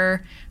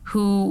nowhere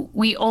who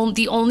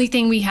the only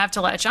thing we have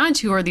to latch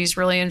onto are these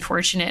really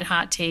unfortunate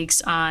hot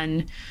takes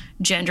on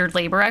gendered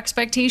labor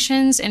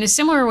expectations. In a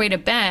similar way to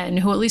Ben,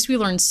 who at least we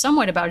learned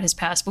somewhat about his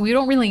past, but we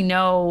don't really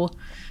know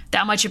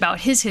that much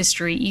about his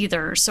history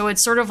either. So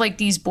it's sort of like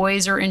these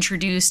boys are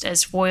introduced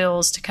as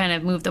foils to kind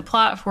of move the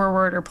plot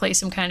forward or play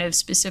some kind of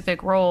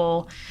specific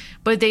role,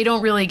 but they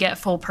don't really get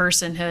full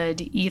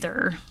personhood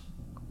either.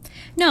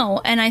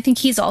 No, and I think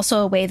he's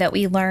also a way that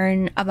we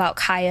learn about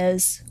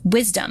Kaya's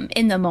wisdom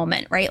in the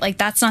moment, right? Like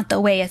that's not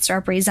the way it's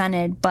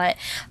represented, but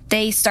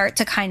they start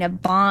to kind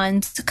of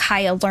bond.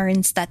 Kaya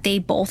learns that they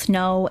both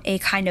know a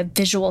kind of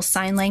visual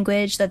sign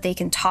language, that they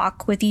can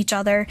talk with each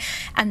other,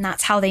 and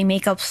that's how they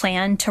make a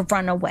plan to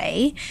run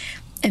away.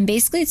 And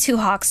basically Two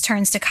Hawks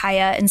turns to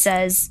Kaya and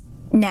says,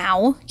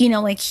 now,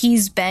 like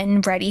he's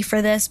been ready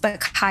for this, but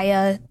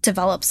Kaya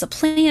develops a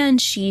plan.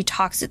 She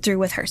talks it through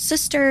with her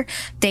sister.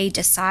 They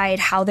decide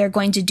how they're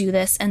going to do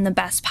this in the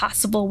best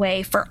possible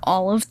way for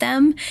all of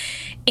them.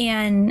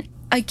 And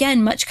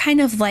again, much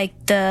kind of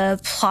like the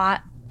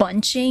plot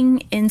bunching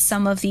in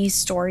some of these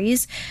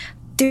stories,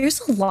 there's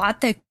a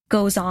lot that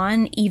goes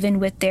on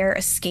even with their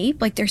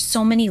escape. Like there's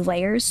so many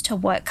layers to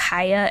what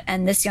Kaya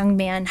and this young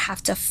man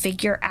have to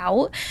figure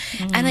out.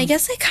 And I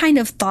guess I kind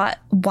of thought,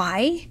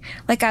 why?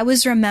 Like I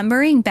was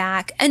remembering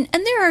back, and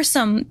there are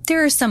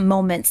some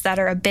moments that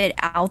are a bit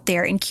out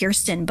there in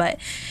Kirsten, but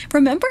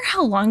remember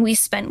how long we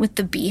spent with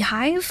the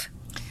beehive?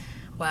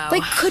 Wow.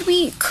 Like,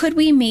 could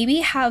we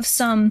maybe have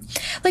some,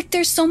 like,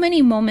 there's so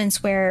many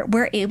moments where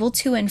we're able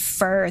to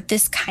infer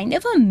this kind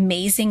of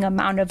amazing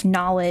amount of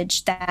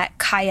knowledge that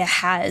Kaya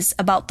has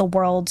about the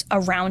world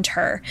around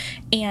her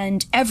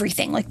and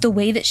everything, like the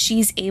way that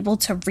she's able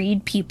to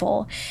read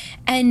people.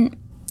 And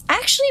I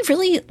actually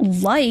really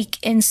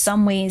like, in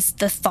some ways,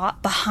 the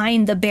thought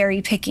behind the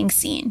berry picking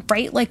scene,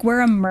 right? Like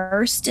we're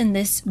immersed in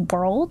this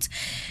world.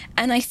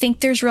 And I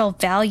think there's real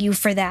value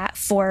for that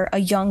for a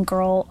young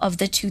girl of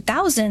the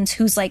 2000s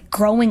who's like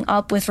growing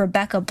up with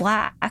Rebecca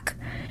Black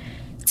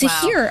to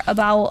hear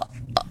about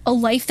a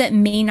life that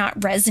may not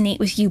resonate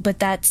with you, but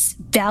that's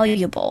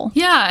valuable.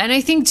 Yeah. And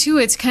I think too,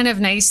 it's kind of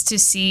nice to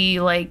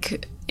see,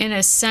 like, in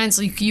a sense,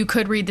 like you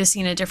could read the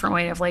scene a different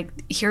way of like,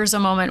 here's a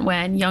moment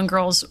when young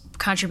girls'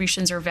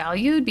 contributions are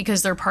valued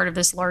because they're part of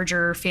this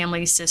larger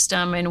family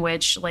system in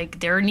which like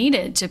they're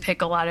needed to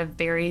pick a lot of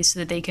berries so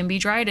that they can be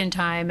dried in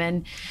time.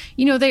 And,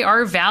 they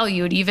are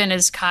valued even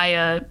as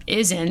Kaya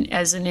isn't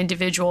as an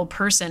individual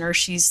person, or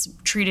she's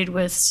treated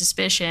with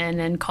suspicion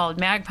and called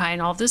magpie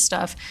and all this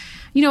stuff.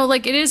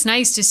 Like it is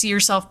nice to see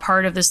yourself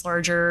part of this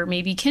larger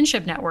maybe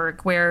kinship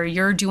network where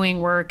you're doing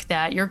work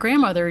that your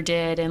grandmother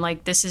did and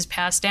like this is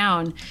passed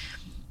down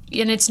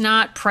and it's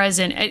not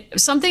present.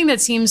 Something that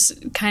seems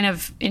kind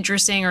of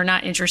interesting, or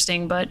not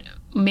interesting, but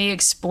may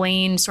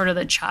explain sort of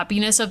the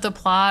choppiness of the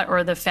plot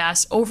or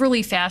the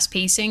overly fast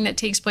pacing that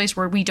takes place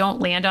where we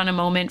don't land on a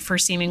moment for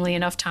seemingly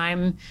enough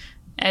time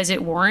as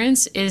it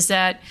warrants, is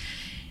that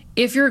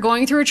if you're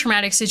going through a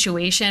traumatic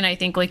situation, I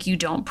think like you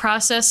don't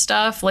process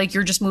stuff, like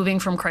you're just moving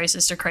from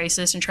crisis to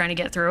crisis and trying to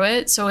get through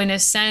it. So in a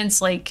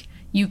sense, like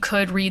you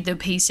could read the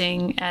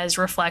pacing as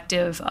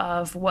reflective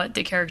of what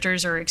the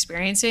characters are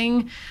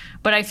experiencing.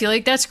 But I feel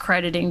like that's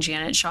crediting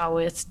Janet Shaw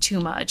with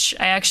too much.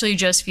 I actually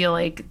just feel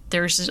like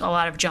there's a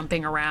lot of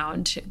jumping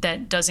around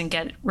that doesn't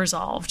get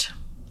resolved.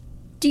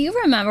 Do you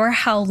remember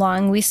how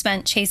long we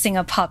spent chasing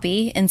a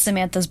puppy in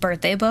Samantha's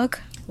birthday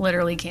book?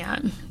 Literally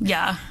can't.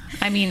 Yeah.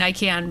 I mean, I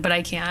can, but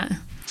I can't.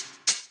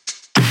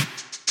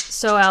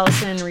 So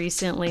Allison,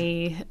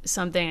 recently,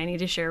 something I need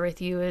to share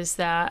with you is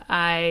that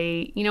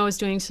I, was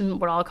doing some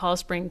what I'll call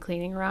spring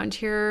cleaning around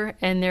here.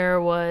 And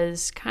there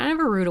was kind of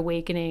a rude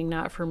awakening,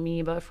 not for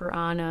me, but for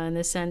Anna, in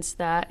the sense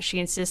that she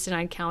insisted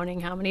on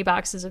counting how many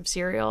boxes of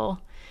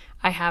cereal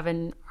I have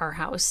in our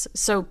house.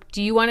 So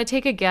do you want to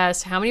take a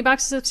guess how many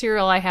boxes of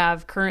cereal I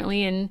have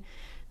currently in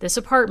this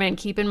apartment?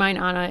 Keep in mind,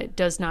 Anna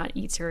does not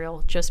eat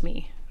cereal, just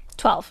me.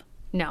 12.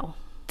 No.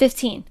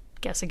 15.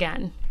 Guess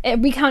again. Are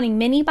we counting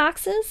mini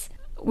boxes?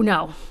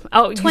 No.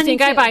 Oh, 22. You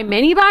think I buy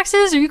mini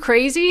boxes? Are you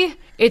crazy?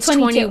 It's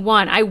 22.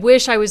 21. I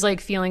wish I was like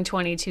feeling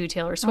 22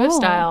 Taylor Swift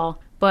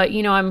style, but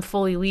I'm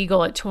fully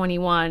legal at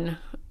 21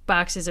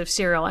 boxes of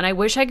cereal. And I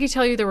wish I could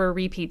tell you there were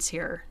repeats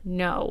here.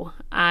 No,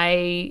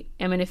 I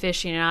am an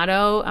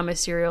aficionado. I'm a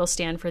cereal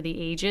stan for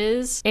the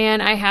ages.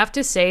 And I have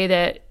to say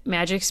that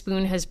Magic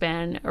Spoon has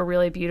been a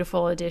really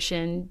beautiful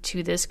addition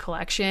to this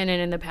collection.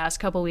 And in the past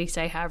couple weeks,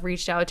 I have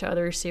reached out to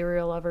other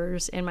cereal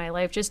lovers in my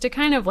life just to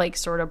kind of like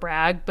sort of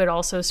brag, but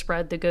also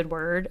spread the good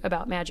word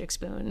about Magic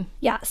Spoon.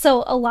 Yeah.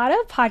 So a lot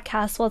of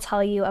podcasts will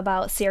tell you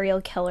about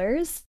serial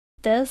killers.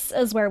 This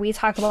is where we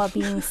talk about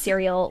being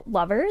cereal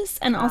lovers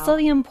and also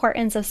the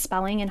importance of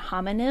spelling and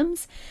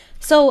homonyms.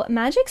 So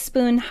Magic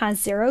Spoon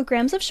has 0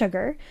 grams of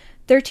sugar,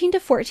 13 to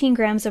 14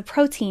 grams of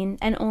protein,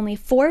 and only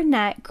 4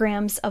 net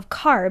grams of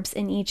carbs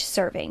in each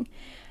serving.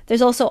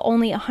 There's also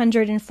only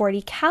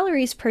 140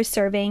 calories per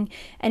serving,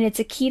 and it's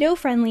a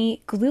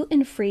keto-friendly,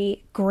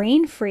 gluten-free,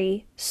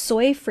 grain-free,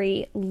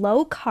 soy-free,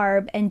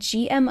 low-carb, and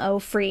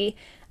GMO-free,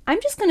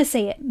 I'm just going to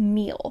say it,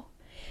 meal.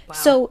 Wow.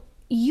 So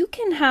you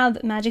can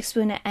have Magic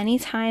Spoon at any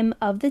time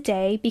of the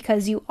day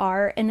because you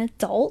are an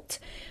adult.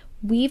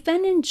 We've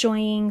been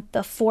enjoying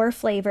the 4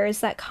 flavors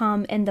that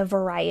come in the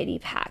variety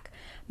pack.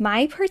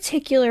 My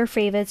particular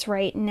favorites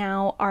right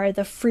now are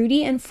the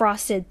fruity and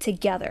frosted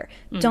together.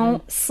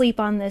 Don't sleep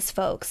on this,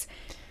 folks.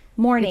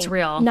 Morning, it's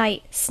real.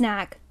 Night,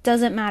 snack,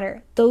 doesn't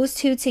matter. Those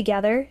 2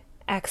 together,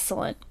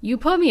 excellent. You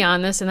put me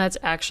on this, and that's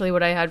actually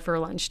what I had for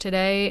lunch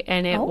today,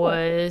 and it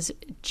was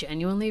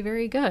genuinely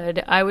very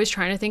good. I was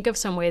trying to think of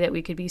some way that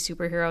we could be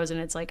superheroes, and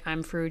it's like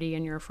I'm fruity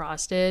and you're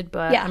frosted,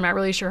 but I'm not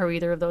really sure how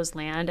either of those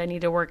land. I need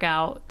to work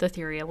out the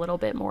theory a little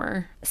bit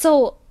more.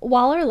 So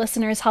while our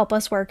listeners help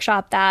us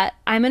workshop that,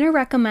 I'm going to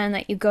recommend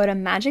that you go to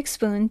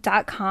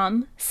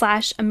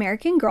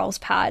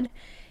magicspoon.com/AmericanGirlsPod.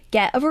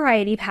 Get a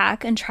variety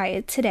pack and try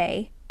it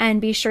today. And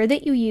be sure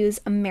that you use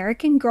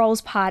American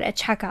Girls Pod at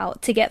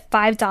checkout to get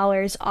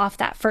 $5 off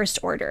that first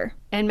order.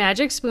 And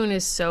Magic Spoon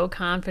is so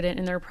confident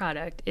in their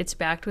product, it's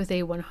backed with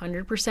a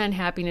 100%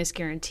 happiness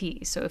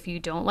guarantee. So if you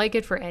don't like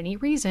it for any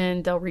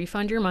reason, they'll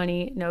refund your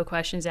money, no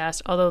questions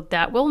asked, although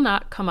that will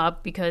not come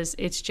up because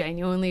it's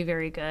genuinely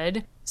very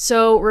good.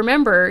 So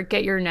remember,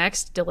 get your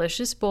next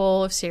delicious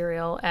bowl of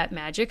cereal at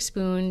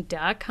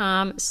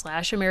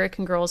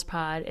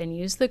magicspoon.com/AmericanGirlsPod and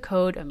use the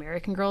code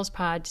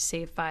AmericanGirlsPod to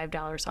save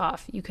 $5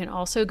 off. You can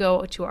also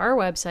go to our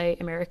website,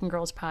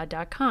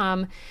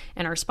 AmericanGirlsPod.com,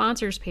 and our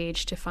sponsors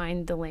page to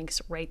find the links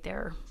right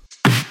there.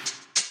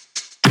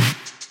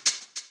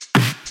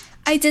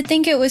 I did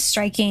think it was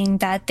striking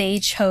that they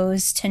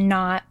chose to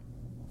not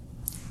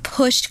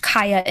push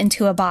Kaya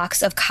into a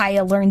box of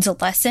Kaya learns a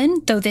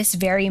lesson, though this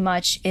very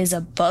much is a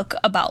book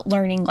about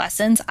learning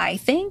lessons, I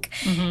think.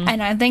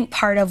 And I think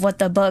part of what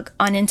the book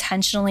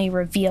unintentionally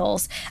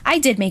reveals, I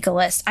did make a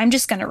list. I'm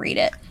just going to read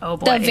it. Oh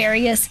boy.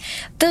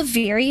 The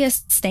various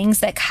things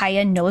that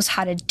Kaya knows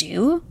how to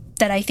do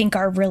that I think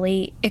are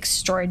really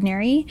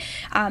extraordinary.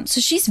 So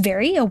she's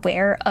very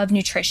aware of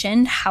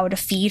nutrition, how to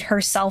feed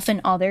herself and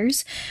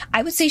others.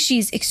 I would say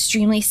she's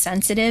extremely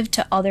sensitive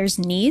to others'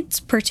 needs,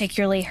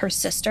 particularly her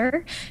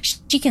sister.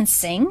 She can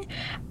sing.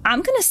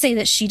 I'm going to say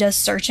that she does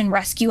search and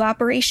rescue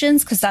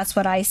operations because that's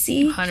what I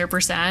see.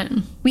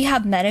 100%. We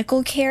have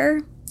medical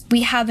care.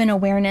 We have an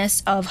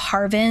awareness of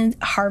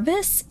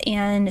harvest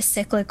and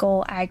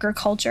cyclical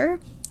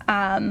agriculture.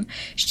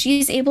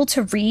 She's able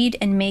to read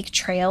and make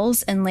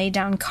trails and lay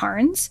down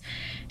cairns.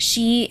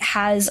 She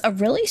has a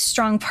really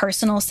strong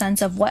personal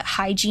sense of what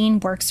hygiene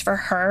works for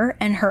her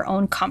and her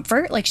own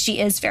comfort. Like, she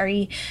is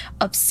very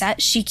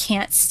upset she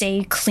can't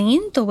stay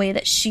clean the way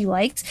that she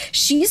likes.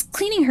 She's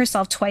cleaning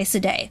herself twice a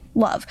day.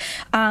 Love.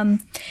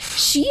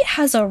 She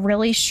has a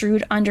really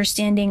shrewd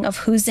understanding of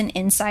who's an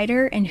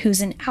insider and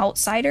who's an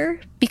outsider,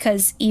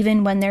 because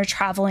even when they're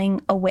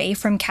traveling away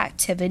from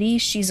captivity,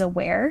 she's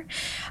aware.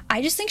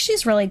 I just think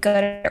she's really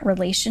good at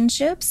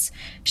relationships.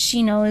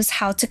 She knows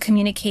how to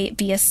communicate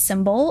via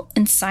symbol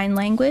and sign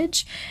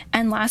language.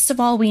 And last of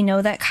all, we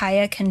know that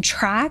Kaya can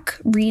track,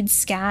 read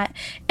scat,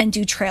 and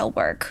do trail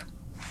work.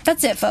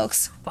 That's it,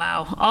 folks.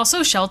 Wow.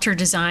 Also shelter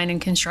design and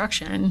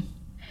construction.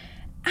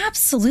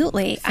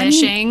 Absolutely.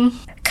 Fishing.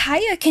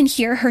 Kaya can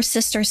hear her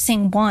sister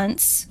sing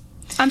once.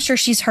 I'm sure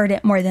she's heard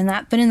it more than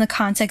that, but in the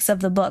context of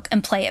the book,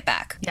 and play it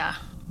back. Yeah.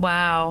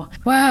 Wow.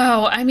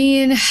 I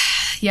mean,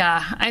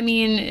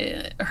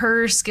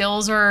 her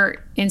skills are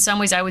in some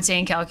ways, I would say,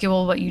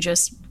 incalculable, but you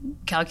just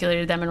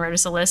calculated them and read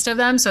us a list of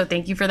them. So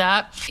thank you for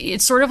that.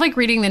 It's sort of like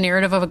reading the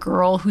narrative of a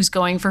girl who's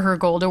going for her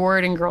gold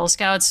award in Girl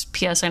Scouts.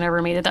 P.S. I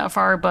never made it that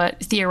far, but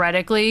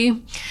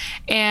theoretically.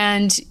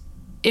 And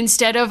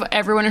instead of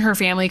everyone in her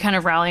family kind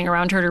of rallying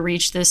around her to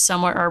reach this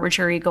somewhat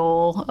arbitrary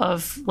goal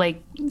of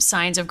like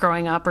signs of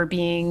growing up or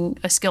being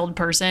a skilled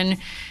person,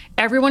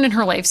 everyone in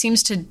her life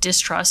seems to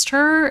distrust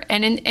her.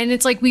 And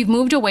it's like we've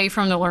moved away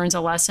from the learns a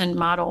lesson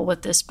model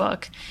with this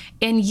book.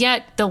 And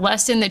yet the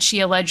lesson that she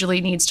allegedly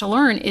needs to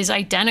learn is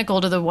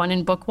identical to the one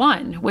in book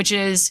one, which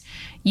is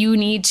you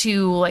need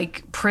to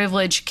like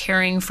privilege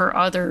caring for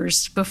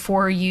others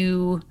before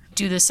you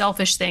do the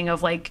selfish thing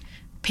of like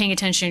paying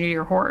attention to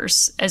your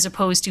horse, as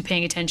opposed to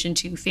paying attention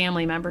to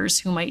family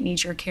members who might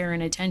need your care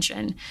and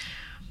attention.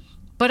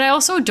 But I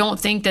also don't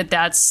think that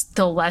that's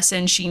the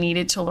lesson she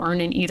needed to learn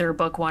in either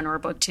book one or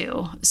book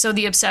two. So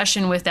the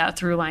obsession with that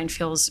through line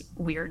feels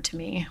weird to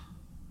me.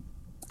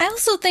 I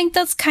also think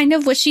that's kind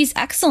of what she's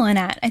excellent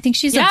at. I think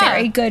she's a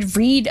very good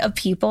read of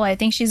people. I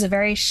think she's a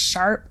very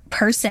sharp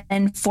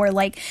person for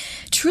like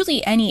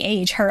truly any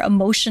age, her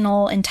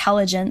emotional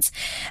intelligence.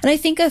 And I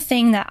think a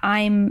thing that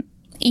I'm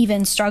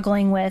even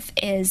struggling with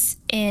is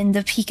in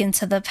The Peek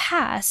into the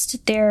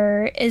Past,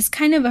 there is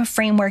kind of a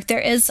framework. There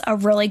is a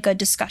really good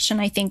discussion,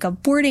 I think,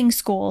 of boarding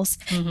schools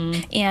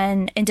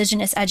and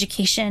Indigenous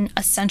education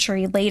a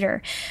century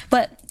later.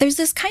 But there's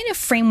this kind of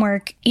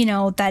framework, you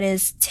know, that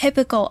is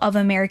typical of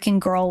American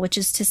Girl, which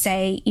is to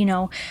say, you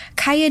know,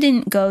 Kaya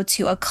didn't go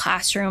to a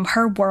classroom.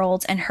 Her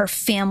world and her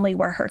family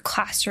were her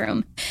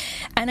classroom.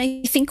 And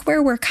I think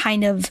where we're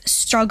kind of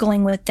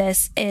struggling with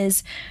this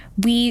is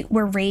we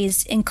were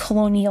raised in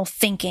colonial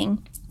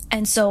thinking.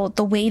 And so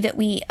the way that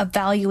we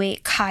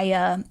evaluate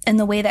Kaya and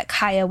the way that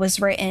Kaya was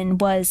written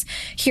was,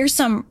 here's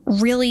some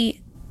really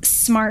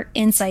smart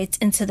insights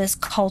into this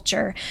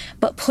culture,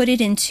 but put it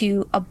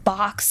into a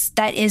box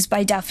that is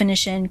by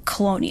definition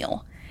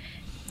colonial.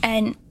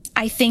 And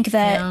I think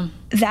that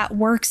that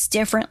works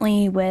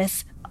differently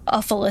with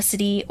a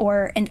Felicity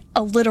or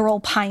a literal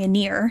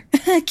pioneer,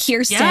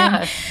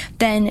 Kirsten,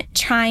 than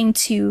trying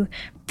to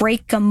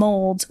break a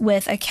mold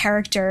with a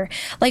character.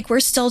 Like, we're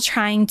still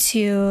trying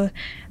to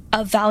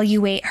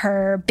evaluate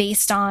her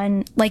based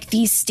on like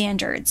these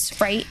standards,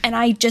 right? And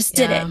I just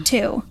did it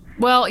too.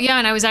 Well, yeah,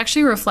 and I was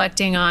actually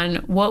reflecting on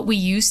what we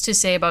used to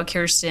say about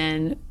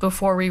Kirsten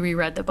before we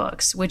reread the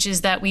books, which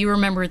is that we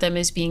remember them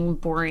as being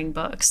boring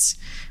books,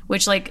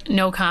 which, like,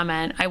 no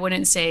comment. I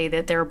wouldn't say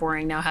that they're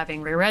boring now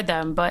having reread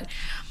them, but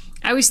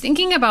I was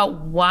thinking about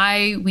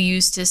why we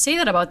used to say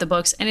that about the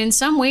books. And in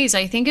some ways,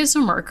 I think it's a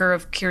marker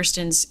of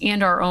Kirsten's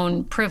and our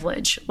own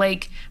privilege.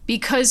 Like,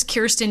 because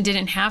Kirsten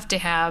didn't have to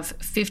have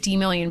 50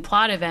 million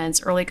plot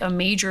events or like a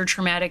major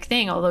traumatic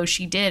thing, although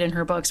she did in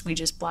her books, we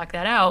just block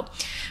that out.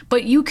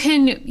 But you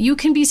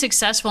can be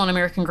successful in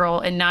American Girl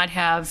and not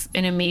have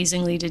an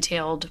amazingly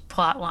detailed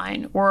plot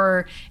line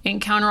or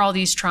encounter all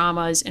these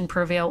traumas and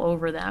prevail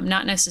over them.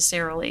 Not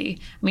necessarily.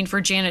 I mean, for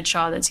Janet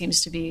Shaw, that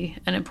seems to be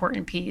an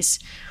important piece.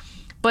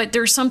 But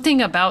there's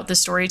something about the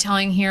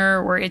storytelling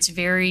here where it's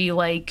very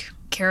like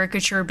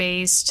caricature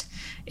based.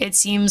 It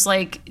seems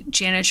like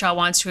Janet Shaw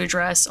wants to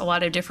address a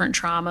lot of different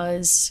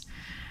traumas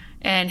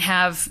and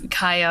have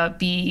Kaya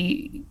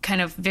be kind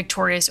of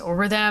victorious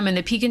over them. And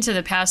the Peek into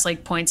the Past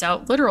like points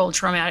out literal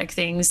traumatic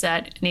things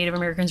that Native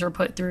Americans were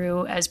put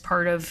through as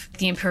part of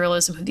the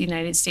imperialism of the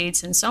United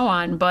States and so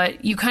on.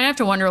 But you kind of have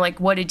to wonder like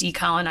what a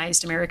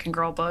decolonized American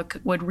Girl book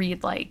would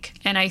read like.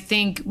 And I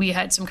think we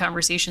had some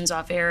conversations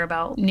off air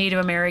about Native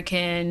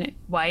American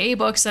YA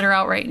books that are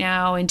out right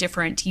now and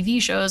different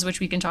TV shows, which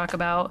we can talk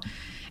about,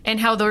 and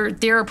how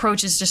their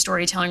approaches to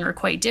storytelling are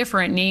quite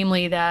different,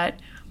 namely that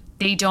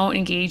they don't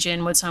engage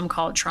in what some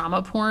call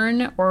trauma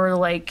porn or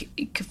like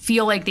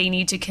feel like they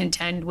need to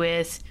contend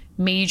with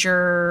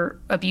major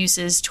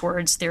abuses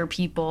towards their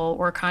people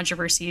or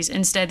controversies.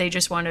 Instead, they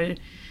just want to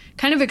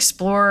kind of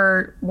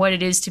explore what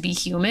it is to be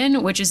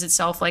human, which is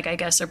itself like, I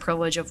guess, a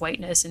privilege of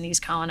whiteness in these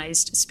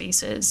colonized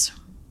spaces.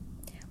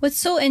 What's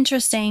so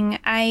interesting,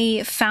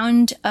 I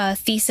found a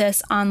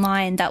thesis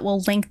online that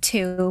we'll link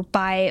to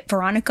by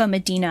Veronica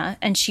Medina,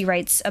 and she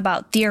writes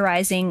about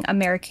theorizing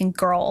American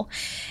Girl.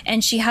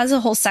 And she has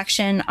a whole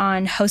section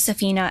on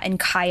Josefina and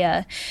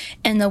Kaya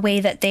and the way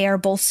that they are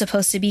both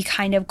supposed to be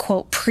kind of,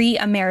 quote,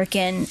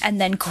 pre-American and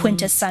then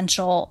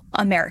quintessential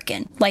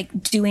American,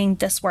 like doing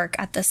this work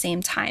at the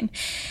same time.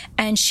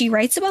 And she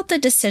writes about the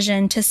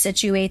decision to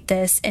situate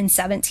this in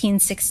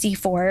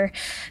 1764,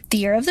 the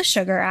year of the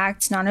Sugar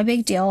Act, not a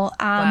big deal.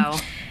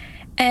 Wow.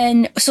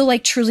 And so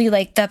like truly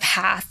like the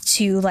path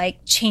to like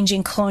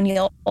changing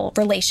colonial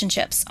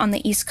relationships on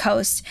the East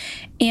Coast.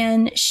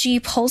 And she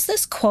pulls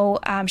this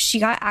quote. She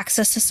got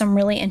access to some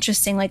really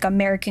interesting like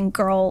American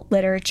Girl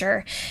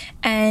literature.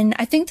 And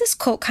I think this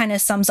quote kind of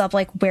sums up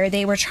like where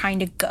they were trying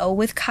to go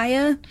with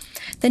Kaya.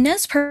 The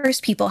Nez Perce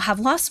people have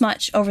lost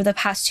much over the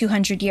past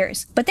 200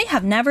 years, but they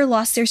have never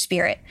lost their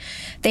spirit.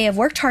 They have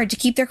worked hard to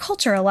keep their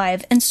culture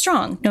alive and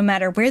strong no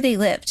matter where they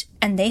lived,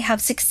 and they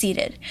have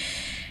succeeded.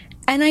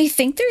 And I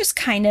think there's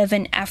kind of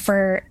an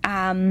effort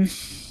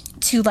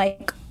to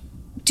like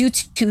do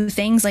two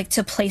things, like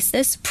to place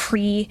this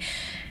pre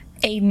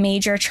a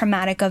major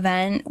traumatic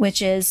event,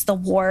 which is the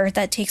war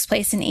that takes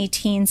place in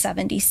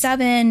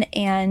 1877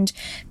 and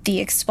the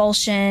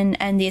expulsion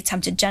and the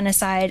attempted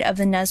genocide of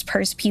the Nez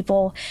Perce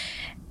people.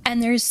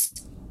 And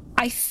there's,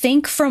 I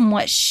think from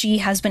what she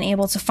has been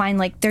able to find,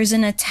 like there's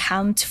an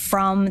attempt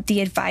from the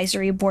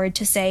advisory board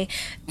to say,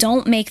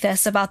 don't make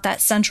this about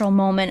that central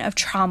moment of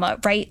trauma,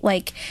 right?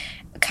 Like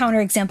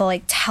counterexample,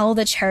 like tell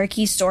the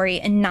Cherokee story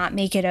and not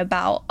make it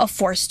about a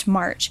forced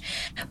march.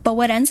 But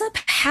what ends up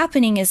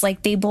happening is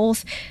like they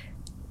both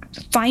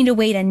find a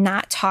way to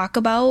not talk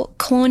about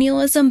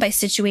colonialism by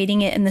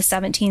situating it in the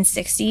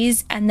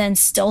 1760s and then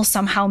still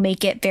somehow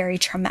make it very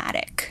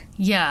traumatic.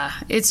 Yeah,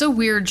 it's a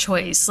weird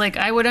choice. Like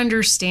I would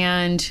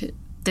understand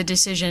the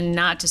decision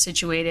not to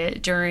situate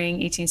it during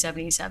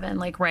 1877.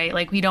 Like, right,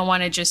 like we don't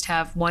want to just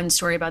have one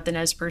story about the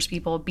Nez Perce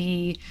people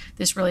be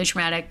this really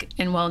traumatic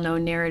and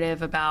well-known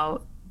narrative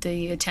about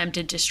the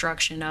attempted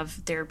destruction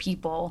of their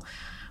people.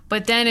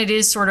 But then it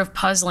is sort of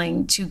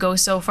puzzling to go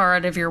so far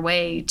out of your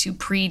way to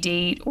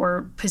predate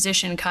or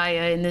position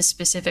Kaya in this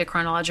specific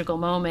chronological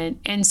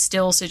moment and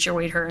still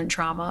situate her in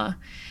trauma.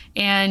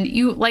 And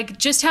you like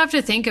just have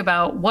to think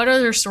about what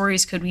other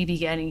stories could we be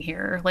getting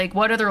here? Like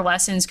what other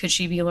lessons could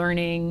she be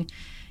learning,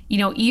 you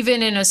know,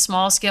 even in a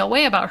small scale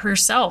way about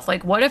herself?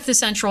 Like what if the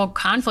central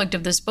conflict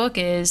of this book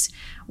is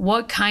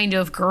what kind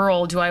of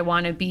girl do I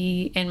want to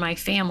be in my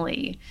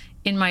family,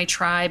 in my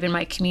tribe, in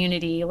my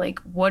community? Like,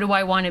 what do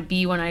I want to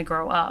be when I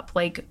grow up?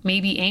 Like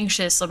maybe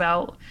anxious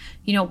about,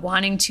 you know,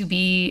 wanting to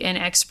be an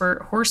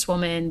expert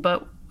horsewoman,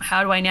 but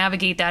how do I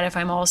navigate that if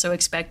I'm also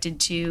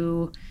expected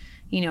to,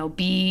 you know,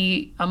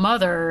 be a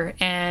mother?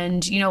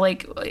 And, you know,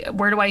 like,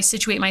 where do I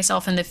situate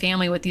myself in the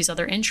family with these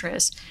other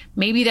interests?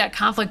 Maybe that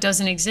conflict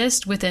doesn't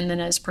exist within the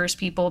Nez Perce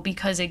people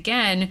because,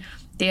 again,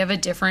 they have a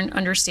different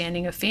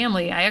understanding of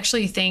family. I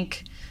actually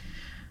think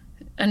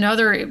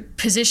another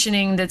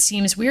positioning that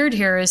seems weird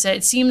here is that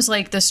it seems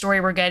like the story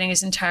we're getting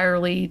is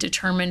entirely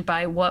determined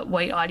by what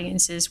white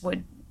audiences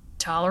would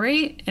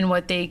tolerate and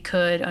what they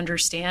could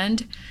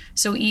understand.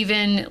 So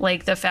even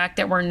like the fact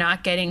that we're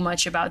not getting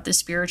much about the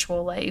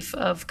spiritual life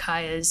of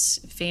Kaya's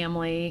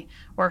family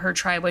or her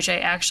tribe, which I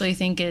actually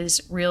think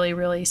is really,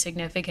 really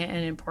significant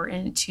and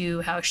important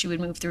to how she would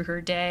move through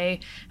her day,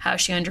 how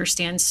she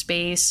understands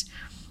space,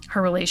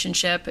 her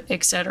relationship,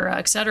 et cetera,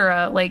 et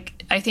cetera.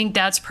 Like, I think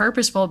that's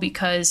purposeful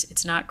because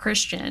it's not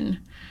Christian.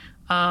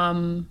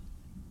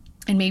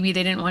 and maybe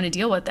they didn't want to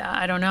deal with that.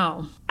 I don't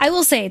know. I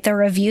will say the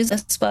reviews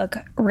of this book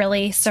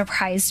really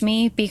surprised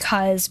me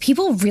because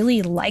people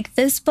really like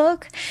this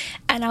book.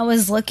 And I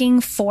was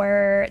looking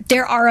for,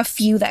 there are a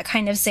few that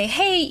kind of say,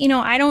 hey, you know,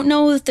 I don't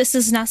know if this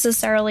is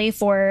necessarily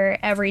for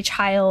every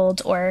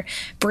child. Or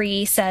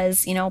Bree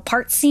says, you know,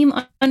 parts seem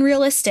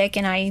unrealistic.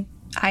 And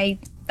I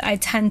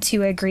tend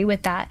to agree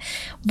with that.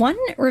 One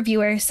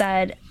reviewer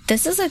said,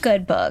 this is a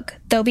good book,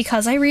 though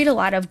because I read a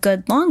lot of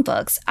good long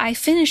books, I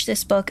finished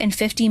this book in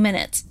 50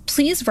 minutes.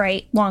 Please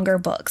write longer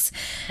books.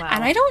 Wow.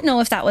 And I don't know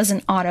if that was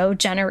an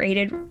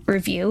auto-generated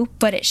review,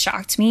 but it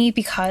shocked me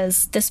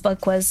because this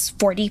book was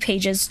 40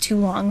 pages too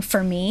long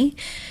for me.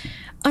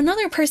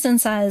 Another person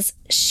says,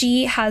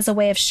 she has a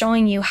way of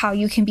showing you how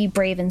you can be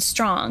brave and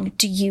strong.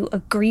 Do you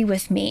agree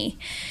with me?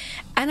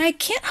 And I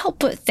can't help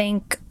but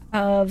think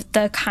of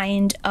the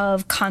kind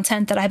of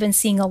content that I've been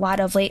seeing a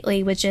lot of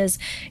lately, which is,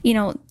 you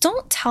know,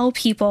 don't tell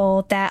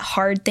people that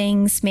hard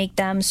things make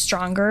them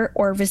stronger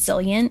or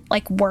resilient.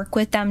 Like, work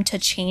with them to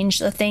change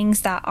the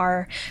things that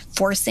are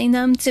forcing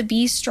them to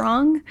be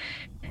strong.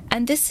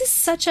 And this is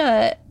such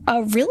a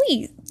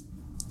really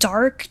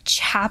dark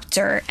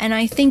chapter. And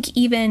I think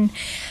even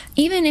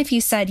if you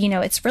said, you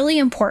know, it's really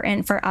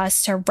important for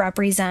us to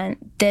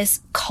represent this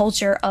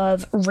culture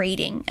of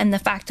rating and the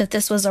fact that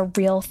this was a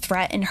real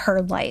threat in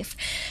her life,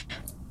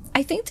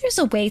 I think there's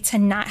a way to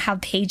not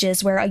have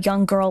pages where a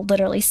young girl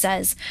literally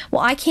says,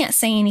 well, I can't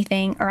say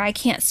anything or I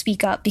can't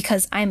speak up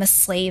because I'm a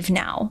slave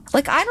now.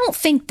 Like, I don't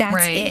think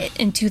that's it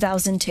in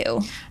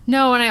 2002.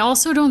 No, and I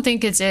also don't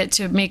think it's it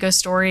to make a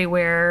story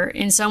where,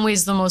 in some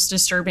ways, the most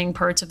disturbing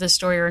parts of the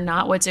story are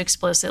not what's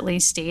explicitly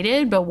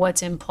stated, but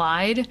what's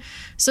implied.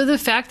 So the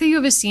fact that you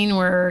have a scene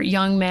where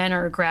young men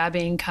are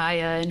grabbing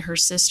Kaya and her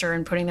sister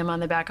and putting them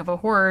on the back of a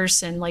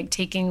horse and, like,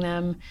 taking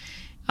them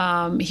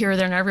here,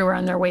 there, and everywhere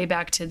on their way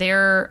back to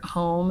their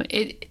home.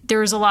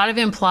 There's a lot of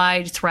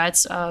implied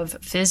threats of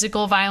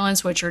physical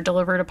violence, which are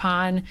delivered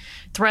upon,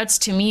 threats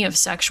to me of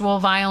sexual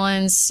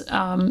violence,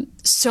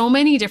 so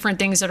many different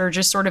things that are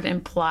just sort of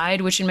implied,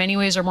 which in many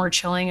ways are more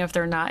chilling if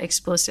they're not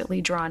explicitly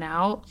drawn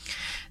out.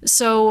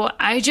 So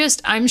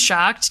I'm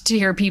shocked to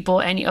hear people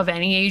of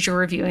any age are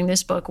reviewing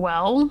this book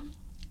well.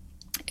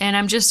 And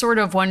I'm just sort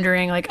of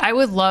wondering, like, I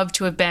would love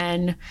to have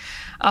been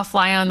a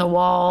fly on the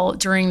wall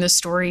during the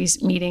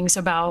stories meetings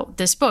about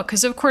this book.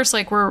 Because, of course,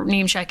 like, we're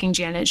name checking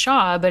Janet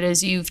Shaw, but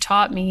as you've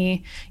taught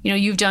me, you know,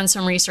 you've done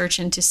some research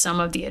into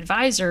some of the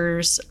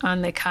advisors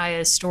on the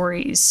Kaya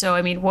stories. So,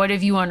 I mean, what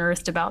have you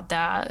unearthed about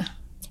that?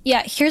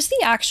 Yeah, here's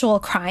the actual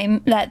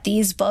crime that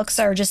these books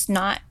are just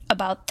not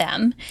about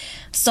them.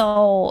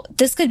 So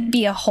this could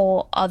be a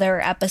whole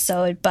other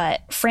episode,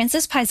 but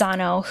Frances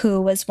Paisano,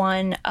 who was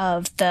one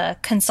of the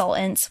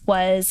consultants,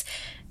 was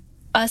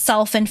a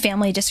self and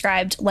family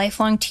described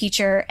lifelong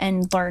teacher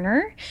and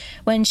learner.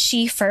 When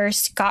she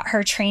first got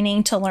her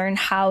training to learn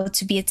how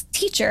to be a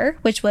teacher,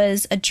 which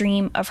was a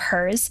dream of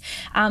hers,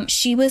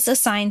 she was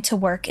assigned to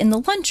work in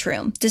the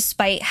lunchroom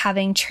despite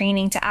having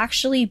training to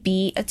actually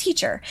be a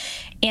teacher.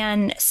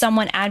 And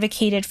someone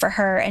advocated for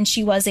her, and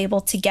she was able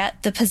to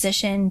get the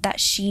position that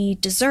she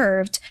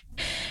deserved.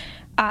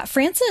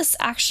 Frances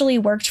actually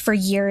worked for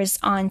years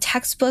on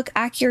textbook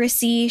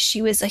accuracy.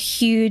 She was a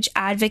huge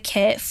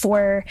advocate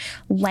for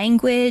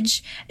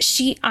language.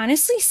 She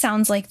honestly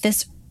sounds like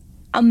this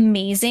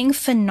amazing,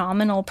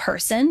 phenomenal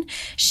person.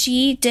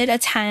 She did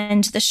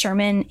attend the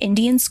Sherman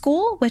Indian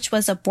School, which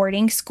was a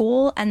boarding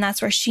school, and that's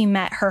where she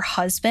met her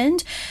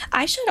husband.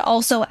 I should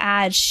also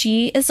add,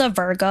 she is a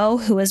Virgo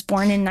who was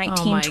born in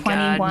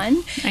 1921.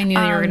 Oh, I knew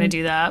you were going to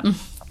do that.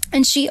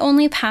 And she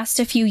only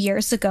passed a few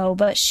years ago,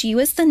 but she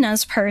was the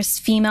Nez Perce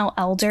Female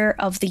Elder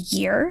of the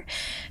Year.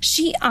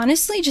 She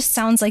honestly just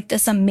sounds like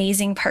this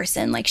amazing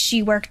person. Like,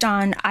 she worked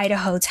on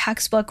Idaho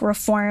textbook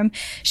reform.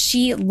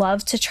 She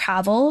loved to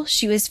travel.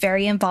 She was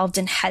very involved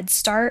in Head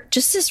Start,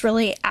 just this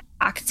really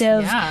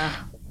active,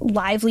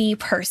 lively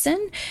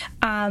person.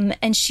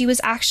 And she was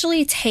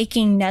actually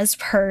taking Nez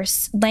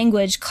Perce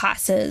language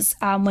classes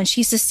when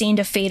she sustained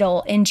a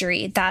fatal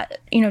injury that,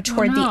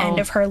 toward the end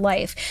of her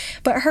life.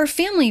 But her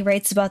family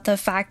writes about the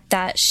fact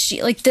that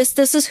she, like, this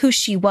is who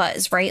she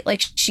was, right?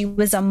 Like, she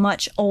was a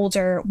much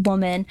older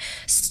woman,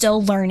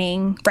 still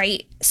learning,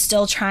 right?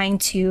 Still trying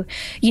to,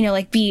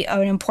 be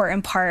an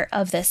important part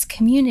of this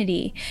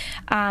community.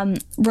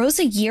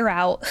 Rosa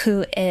Yearout,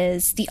 who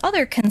is the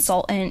other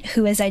consultant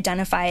who is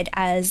identified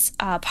as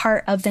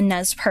part of the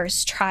Nez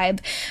Perce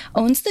tribe,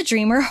 owns the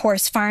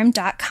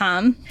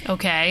DreamerHorseFarm.com.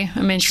 Okay,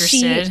 I'm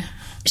interested.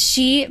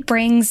 She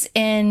brings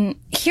in,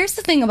 here's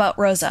the thing about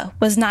Rosa,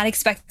 was not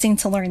expecting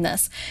to learn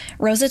this.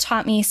 Rosa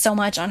taught me so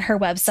much on her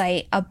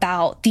website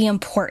about the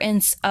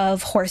importance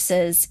of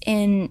horses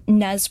in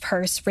Nez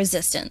Perce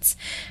resistance.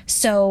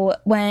 So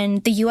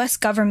when the U.S.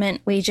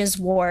 government wages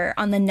war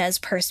on the Nez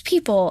Perce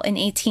people in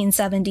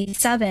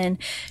 1877,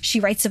 she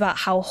writes about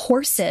how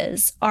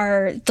horses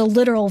are the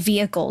literal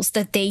vehicles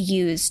that they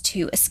use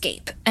to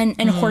escape.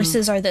 And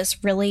horses are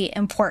this really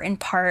important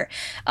part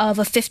of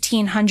a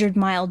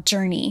 1,500-mile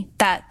journey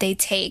that they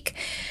take.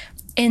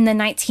 In the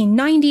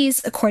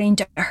 1990s, according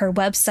to her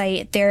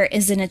website, there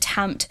is an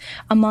attempt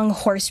among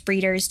horse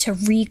breeders to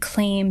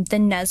reclaim the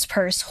Nez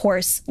Perce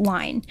horse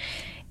line.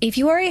 If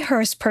you are a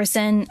horse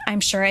person, I'm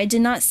sure I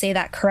did not say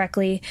that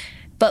correctly,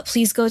 but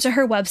please go to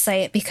her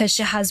website because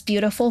she has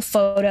beautiful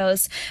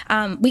photos.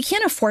 We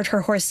can't afford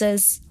her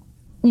horses,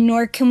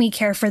 nor can we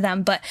care for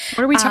them. But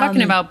what are we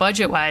talking about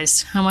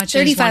budget-wise? How much?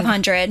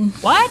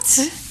 $3,500.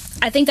 What?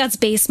 I think that's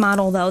base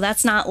model, though.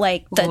 That's not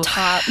like the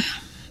top.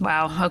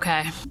 Wow.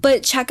 Okay.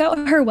 But check out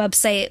her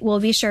website.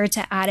 We'll be sure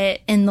to add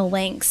it in the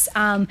links.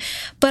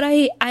 But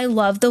I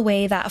love the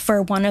way that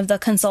for one of the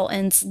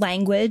consultants,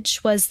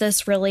 language was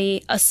this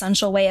really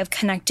essential way of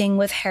connecting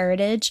with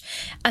heritage.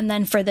 And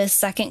then for this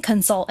second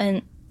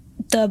consultant,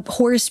 the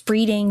horse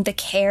breeding, the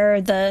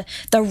care, the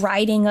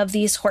riding of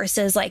these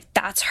horses, like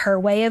that's her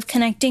way of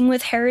connecting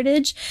with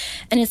heritage.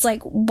 And it's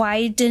like,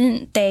 why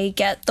didn't they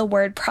get the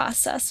word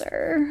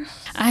processor?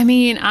 I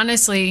mean,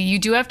 honestly, you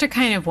do have to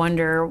kind of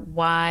wonder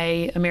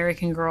why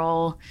American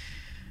Girl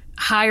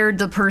hired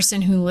the person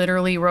who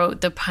literally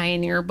wrote the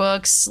pioneer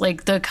books,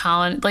 like the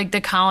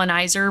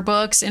colonizer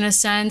books in a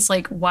sense.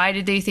 Like, why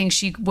did they think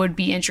she would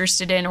be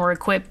interested in or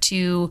equipped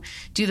to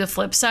do the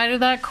flip side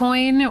of that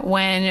coin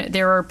when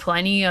there are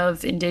plenty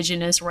of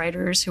indigenous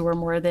writers who are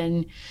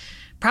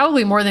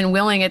probably more than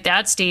willing at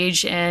that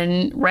stage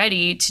and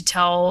ready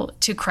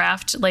to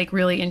craft like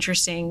really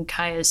interesting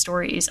Kaya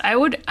stories. I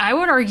would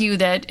argue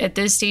that at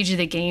this stage of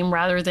the game,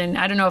 rather than,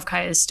 I don't know if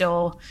Kaya is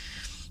still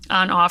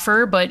on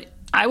offer, but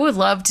I would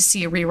love to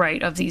see a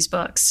rewrite of these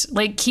books.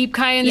 Like, keep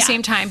Kaya in the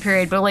same time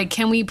period, but like,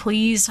 can we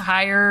please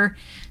hire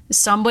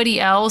somebody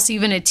else,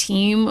 even a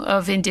team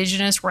of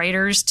indigenous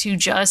writers to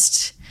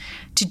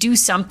do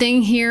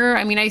something here?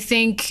 I mean, I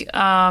think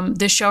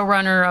the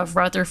showrunner of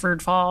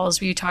Rutherford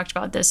Falls, we talked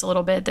about this a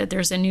little bit, that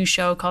there's a new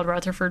show called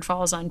Rutherford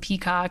Falls on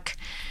Peacock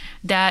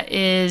that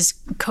is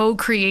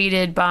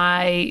co-created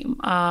by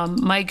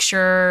Mike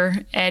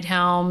Schur, Ed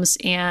Helms,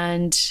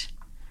 and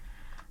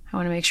I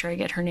want to make sure I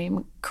get her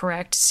name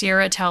correct,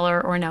 Sierra Teller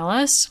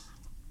Ornelas,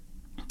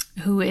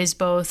 who is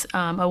both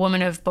a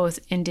woman of both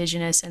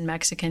indigenous and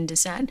Mexican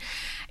descent.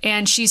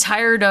 And she's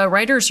hired a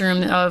writer's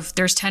room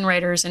there's 10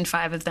 writers and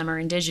 5 of them are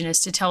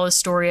indigenous to tell a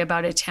story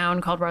about a town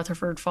called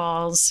Rutherford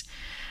Falls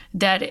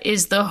that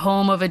is the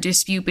home of a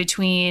dispute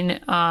between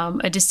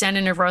a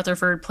descendant of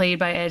Rutherford played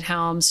by Ed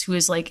Helms, who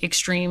is like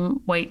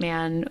extreme white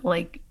man,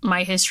 like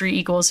my history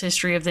equals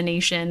history of the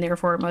nation,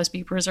 therefore it must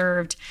be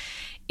preserved,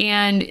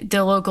 and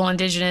the local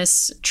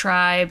indigenous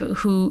tribe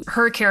who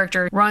her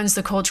character runs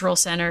the cultural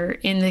center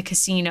in the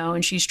casino,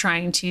 and she's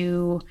trying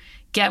to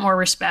get more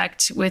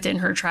respect within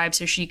her tribe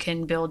so she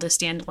can build a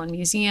standalone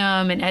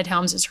museum. And Ed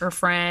Helms is her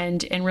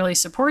friend and really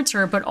supports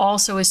her, but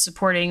also is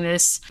supporting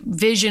this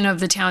vision of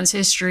the town's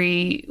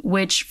history,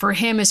 which for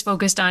him is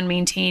focused on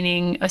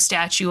maintaining a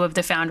statue of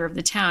the founder of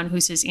the town,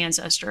 who's his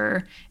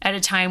ancestor, at a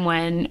time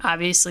when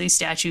obviously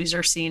statues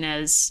are seen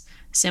as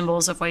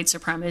symbols of white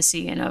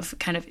supremacy and of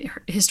kind of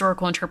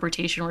historical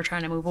interpretation we're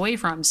trying to move away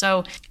from.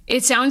 So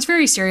it sounds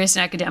very serious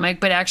and academic,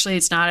 but actually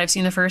it's not. I've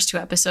seen the first 2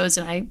 episodes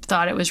and I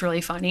thought it was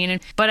really funny.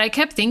 But I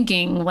kept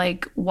thinking,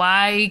 like,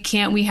 why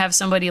can't we have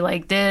somebody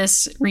like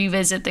this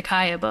revisit the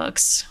Kaya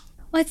books?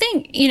 Well, I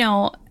think,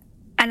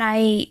 and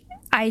I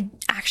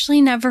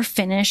actually never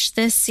finished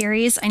this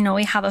series. I know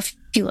we have a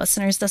few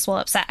listeners this will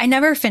upset. I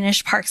never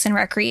finished Parks and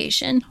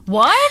Recreation.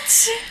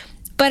 What?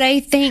 But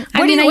I think,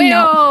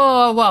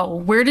 whoa,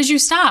 where did you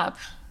stop?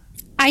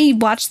 I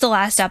watched the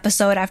last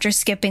episode after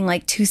skipping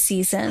like 2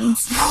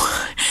 seasons.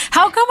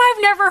 How come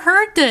I've never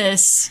heard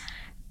this?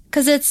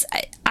 Because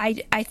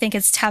I think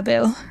it's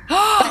taboo.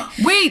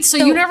 Wait, so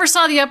you never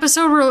saw the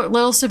episode where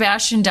little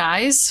Sebastian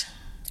dies?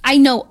 I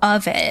know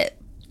of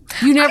it.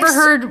 You never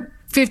heard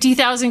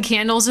 50,000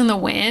 Candles in the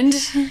Wind?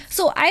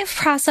 So I've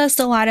processed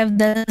a lot of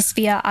this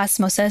via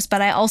osmosis,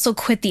 but I also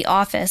quit The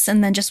Office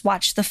and then just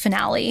watched the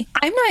finale.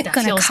 I'm not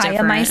going to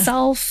Kaya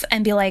myself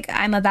and be like,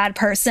 I'm a bad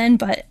person,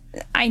 but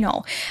I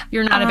know.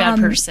 You're not a bad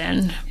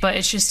person, but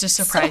it's just a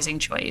surprising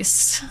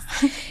choice.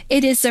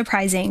 It is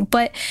surprising,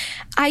 but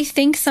I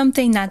think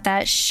something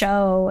that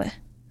show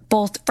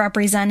both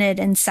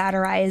represented and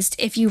satirized.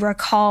 If you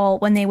recall,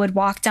 when they would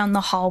walk down the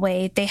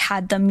hallway, they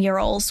had the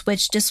murals,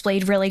 which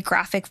displayed really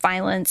graphic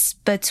violence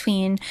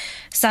between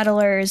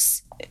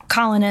settlers,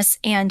 colonists,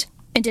 and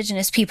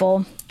indigenous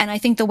people. And I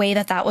think the way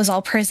that was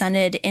all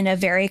presented in a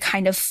very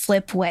kind of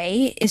flip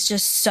way is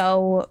just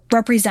so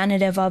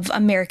representative of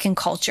American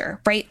culture,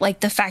 right?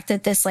 Like the fact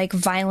that this like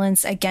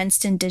violence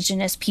against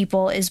indigenous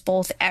people is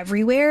both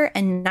everywhere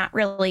and not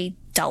really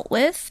dealt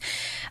with.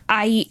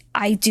 I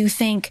do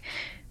think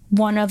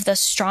one of the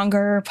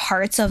stronger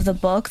parts of the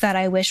book that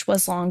I wish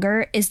was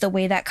longer is the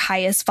way that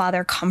Kaya's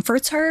father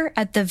comforts her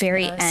at the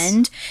very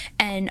end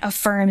and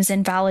affirms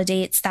and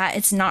validates that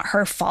it's not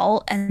her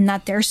fault and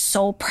that they're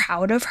so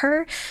proud of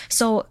her.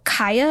 So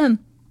Kaya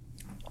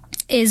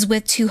is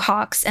with two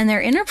hawks, and they're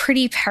in a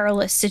pretty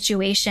perilous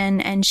situation,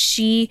 and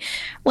she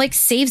like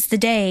saves the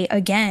day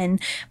again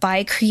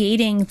by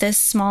creating this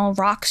small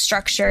rock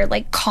structure,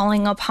 like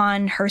calling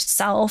upon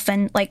herself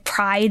and like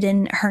pride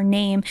in her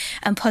name,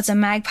 and puts a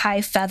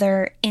magpie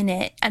feather in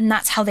it, and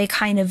that's how they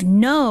kind of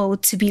know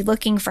to be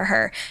looking for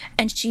her.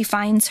 And she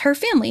finds her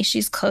family.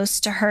 She's close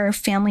to her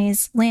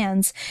family's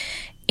lands.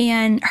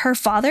 And her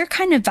father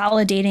kind of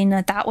validating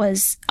that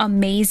was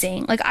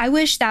amazing. Like, I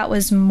wish that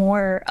was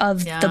more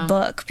of the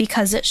book,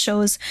 because it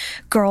shows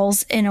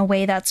girls in a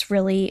way that's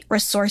really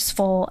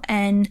resourceful.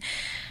 And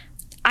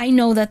I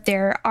know that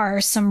there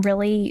are some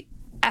really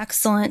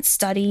excellent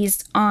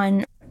studies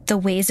on the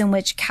ways in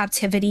which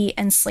captivity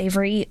and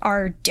slavery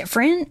are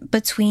different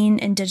between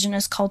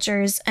Indigenous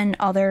cultures and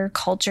other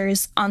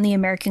cultures on the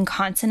American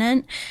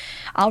continent.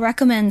 I'll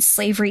recommend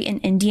Slavery in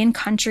Indian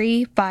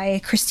Country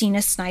by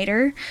Christina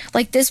Snyder.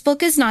 Like, this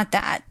book is not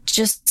that,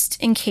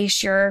 just in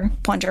case you're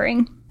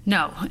wondering.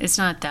 No, it's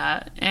not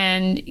that.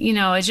 And, you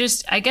know, it's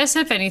just, I guess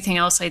if anything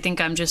else, I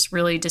think I'm just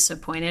really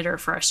disappointed or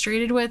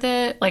frustrated with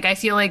it. Like, I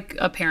feel like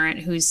a parent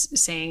who's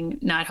saying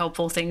not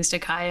helpful things to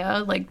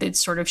Kaya, like,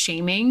 it's sort of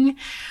shaming.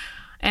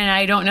 And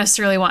I don't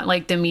necessarily want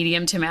like the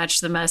medium to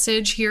match the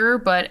message here,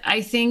 but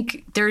I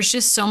think there's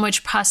just so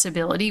much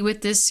possibility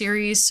with this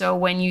series. So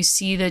when you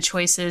see the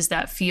choices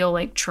that feel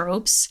like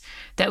tropes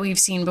that we've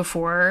seen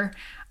before,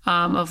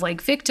 of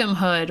like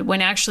victimhood, when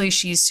actually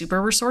she's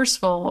super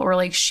resourceful, or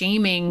like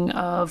shaming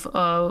of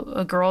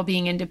a girl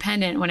being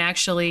independent, when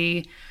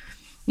actually,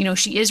 you know,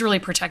 she is really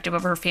protective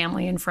of her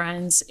family and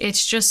friends.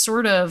 It's just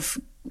sort of,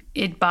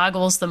 it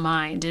boggles the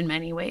mind in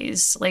many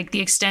ways, like the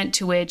extent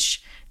to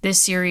which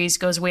this series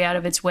goes way out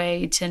of its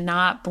way to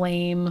not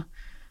blame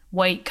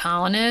white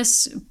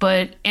colonists,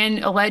 and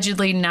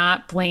allegedly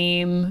not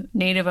blame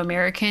Native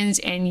Americans.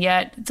 And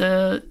yet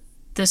the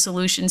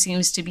solution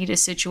seems to be to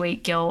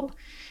situate guilt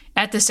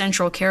at the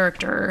central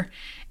character.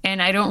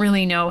 And I don't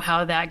really know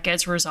how that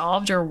gets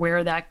resolved or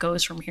where that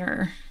goes from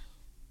here.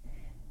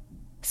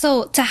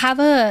 So to have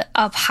a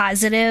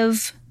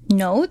positive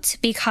note,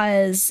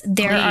 because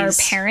there are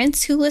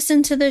parents who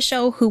listen to the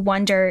show who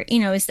wonder, you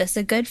know, is this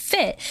a good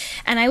fit?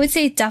 And I would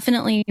say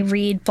definitely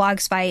read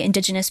blogs by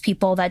Indigenous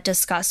people that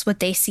discuss what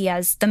they see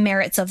as the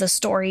merits of the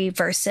story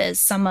versus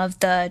some of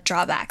the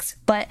drawbacks.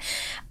 But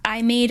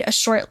I made a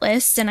short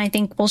list, and I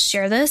think we'll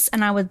share this,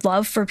 and I would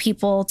love for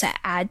people to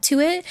add to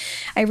it.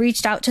 I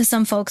reached out to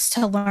some folks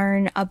to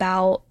learn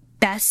about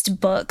best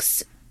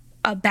books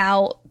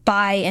about,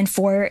 by, and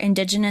for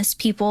Indigenous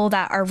people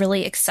that are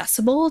really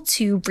accessible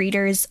to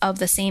readers of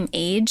the same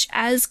age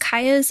as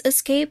Kaya's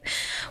escape.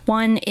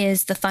 One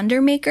is The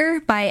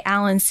Thundermaker by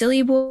Alan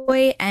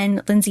Sillyboy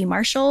and Lindsay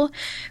Marshall,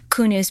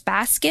 Kunu's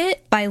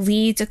Basket by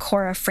Lee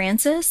Decora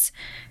Francis,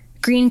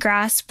 Green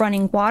Grass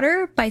Running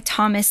Water by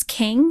Thomas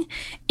King,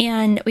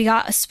 and we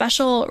got a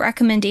special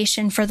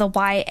recommendation for the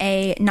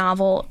YA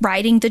novel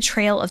Riding the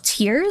Trail of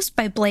Tears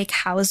by Blake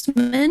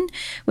Hausman,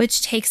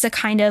 which takes a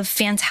kind of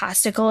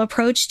fantastical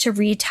approach to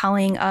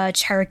retelling a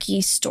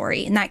Cherokee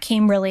story, and that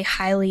came really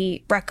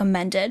highly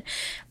recommended.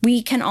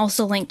 We can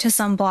also link to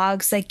some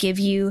blogs that give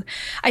you,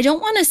 I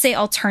don't want to say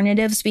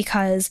alternatives,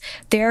 because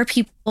there are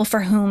people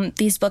for whom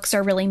these books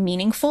are really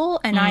meaningful,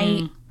 and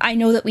I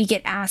know that we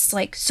get asked,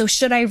 like, so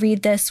should I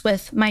read this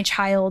with my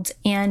child?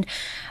 And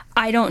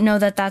I don't know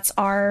that that's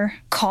our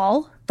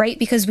call, right?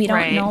 Because we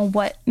don't know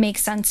what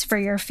makes sense for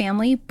your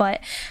family.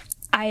 But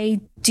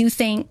I do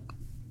think,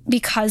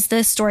 because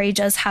this story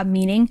does have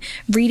meaning,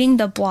 reading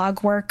the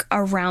blog work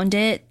around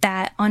it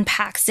that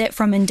unpacks it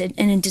from an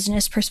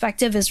Indigenous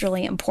perspective is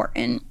really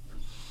important.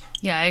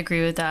 Yeah, I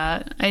agree with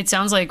that. It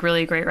sounds like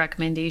really great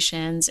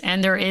recommendations.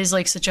 And there is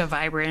like such a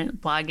vibrant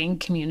blogging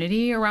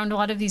community around a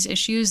lot of these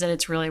issues that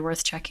it's really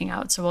worth checking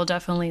out. So we'll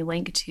definitely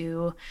link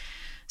to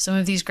some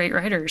of these great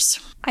writers.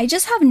 I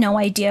just have no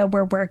idea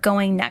where we're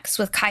going next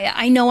with Kaya.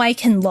 I know I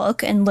can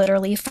look and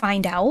literally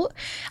find out.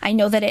 I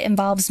know that it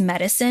involves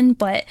medicine,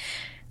 but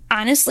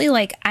honestly,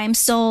 like, I'm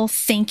still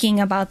thinking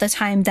about the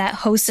time that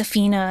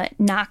Josefina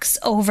knocks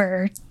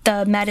over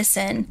the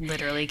medicine.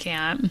 Literally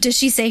can't. Does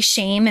she say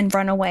shame and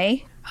run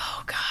away?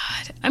 Oh,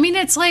 God. I mean,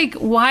 it's like,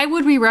 why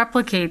would we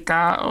replicate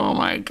that? Oh,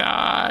 my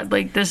God.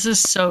 Like, this is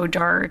so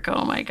dark.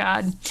 Oh, my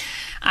God.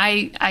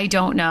 I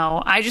don't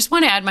know. I just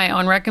want to add my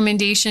own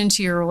recommendation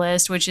to your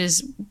list, which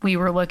is, we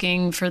were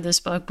looking for this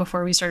book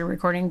before we started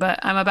recording, but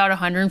I'm about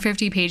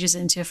 150 pages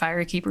into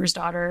Firekeeper's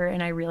Daughter,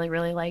 and I really,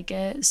 really like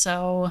it.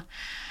 So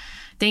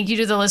thank you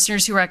to the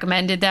listeners who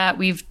recommended that.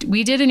 We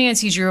did a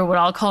Nancy Drew, what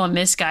I'll call a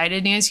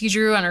misguided Nancy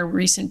Drew, on our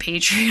recent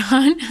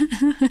Patreon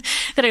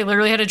that I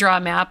literally had to draw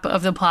a map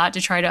of the plot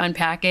to try to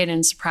unpack it,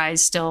 and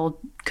surprise, still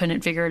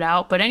couldn't figure it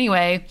out. But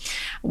anyway,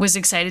 was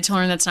excited to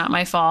learn that's not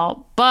my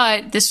fault.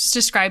 But this was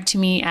described to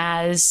me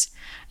as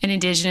an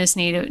Indigenous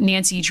Native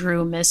Nancy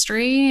Drew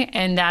mystery,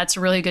 and that's a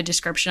really good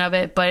description of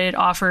it. But it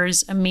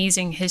offers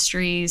amazing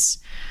histories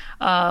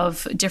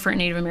of different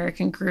Native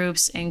American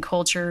groups and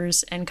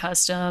cultures and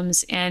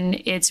customs,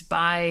 and it's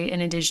by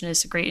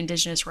a great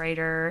Indigenous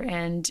writer.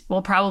 And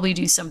we'll probably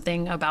do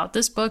something about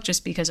this book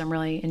just because I'm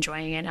really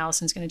enjoying it.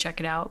 Allison's going to check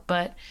it out,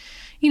 but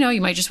you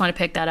might just want to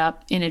pick that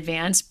up in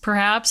advance,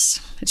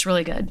 perhaps. It's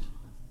really good.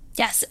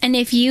 Yes. And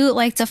if you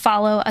like to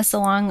follow us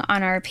along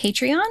on our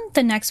Patreon,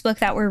 the next book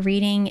that we're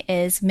reading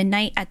is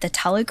Midnight at the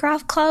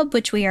Telegraph Club,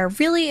 which we are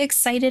really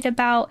excited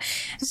about.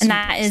 And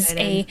that is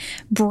a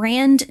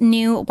brand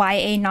new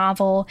YA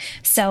novel.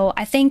 So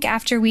I think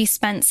after we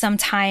spent some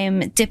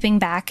time dipping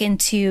back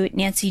into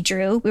Nancy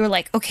Drew, we were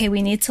like, okay,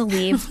 we need to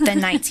leave the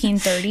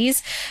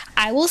 1930s.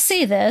 I will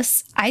say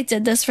this. I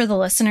did this for the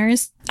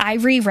listeners. I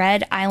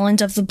reread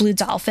Island of the Blue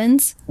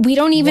Dolphins. We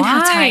don't even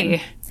have time.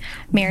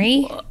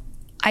 Mary,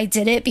 I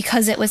did it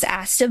because it was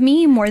asked of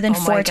me more than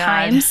 4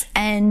 times.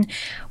 And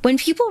when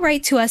people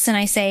write to us and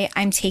I say,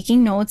 I'm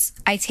taking notes,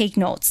 I take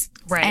notes.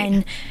 Right.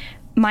 And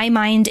my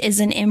mind is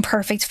an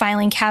imperfect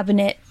filing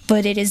cabinet,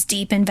 but it is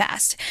deep and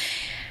vast.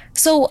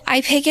 So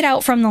I pick it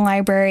out from the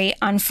library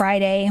on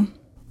Friday.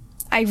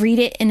 I read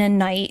it in a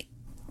night.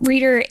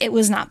 Reader, it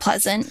was not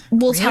pleasant.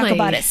 We'll talk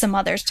about it some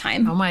other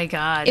time. Oh my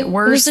God.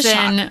 Worse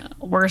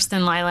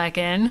than Lilac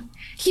Inn?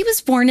 He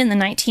was born in the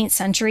 19th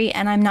century,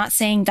 and I'm not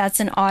saying that's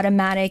an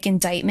automatic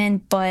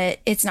indictment, but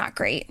it's not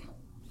great.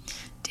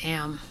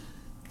 Damn.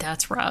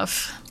 That's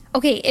rough.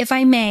 Okay, if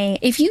I may,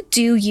 if you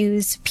do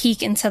use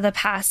Peek into the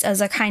Past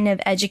as a kind of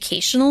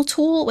educational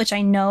tool, which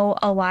I know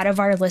a lot of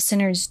our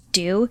listeners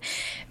do,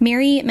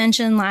 Mary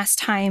mentioned last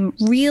time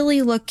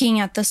really looking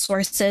at the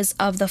sources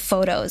of the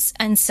photos.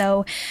 And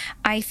so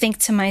I think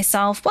to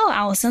myself, well,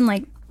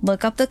 Allison,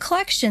 look up the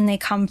collection they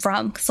come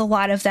from, because a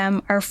lot of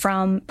them are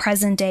from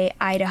present-day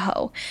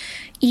Idaho.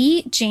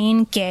 E.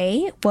 Jane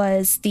Gay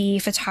was the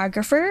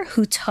photographer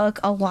who took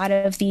a lot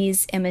of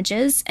these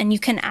images, and you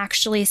can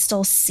actually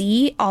still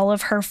see all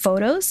of her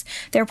photos.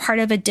 They're part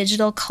of a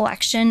digital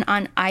collection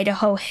on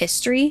Idaho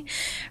history.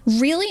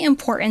 Really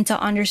important to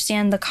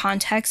understand the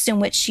context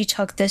in which she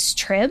took this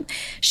trip.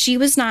 She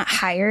was not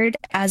hired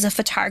as a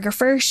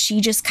photographer.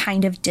 She just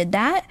kind of did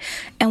that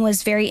and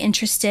was very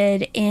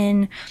interested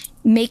in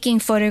making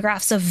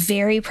photographs of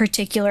very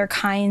particular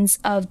kinds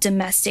of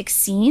domestic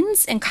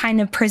scenes and kind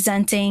of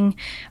presenting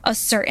a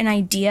certain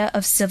idea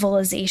of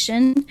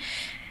civilization.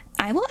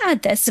 I will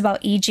add this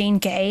about E. Jane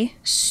Gay,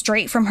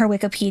 straight from her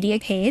Wikipedia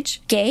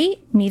page. Gay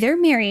neither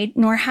married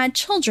nor had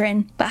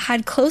children, but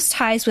had close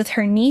ties with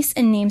her niece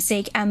and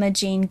namesake Emma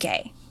Jane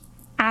Gay.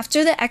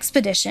 After the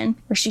expedition,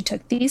 where she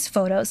took these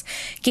photos,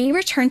 Gay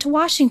returned to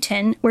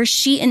Washington, where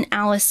she and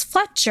Alice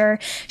Fletcher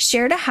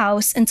shared a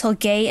house until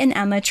Gay and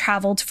Emma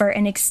traveled for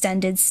an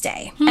extended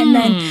stay. And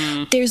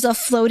then there's a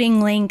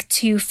floating link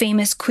to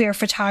famous queer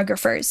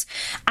photographers.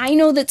 I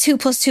know that 2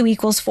 + 2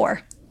 =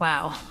 4.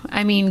 Wow.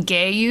 I mean,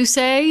 Gay, you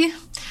say?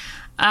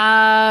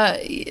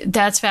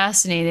 That's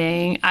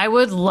fascinating. I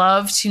would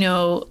love to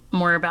know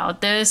more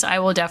about this. I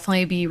will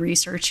definitely be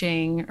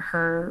researching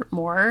her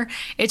more.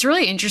 It's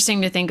really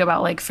interesting to think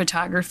about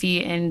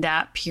photography in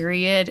that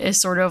period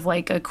as sort of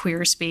like a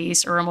queer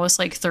space, or almost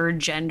like third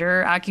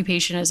gender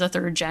occupation as a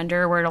third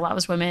gender, where it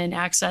allows women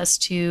access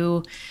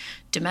to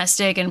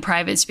domestic and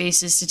private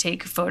spaces to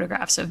take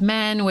photographs of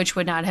men, which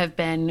would not have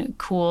been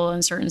cool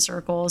in certain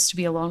circles to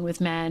be alone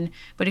with men.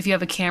 But if you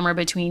have a camera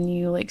between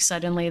you,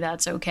 suddenly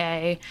that's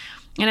okay.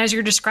 And as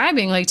you're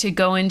describing, to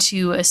go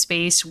into a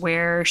space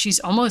where she's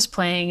almost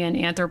playing an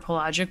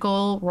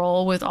anthropological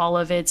role with all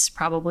of its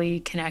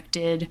probably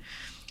connected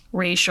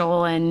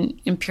racial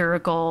and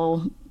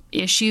empirical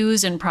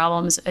issues and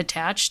problems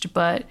attached.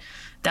 But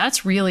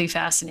that's really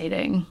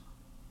fascinating.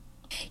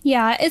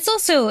 Yeah, it's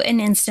also an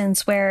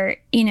instance where,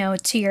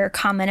 to your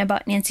comment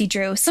about Nancy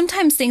Drew,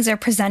 sometimes things are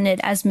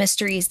presented as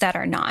mysteries that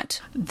are not.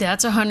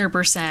 That's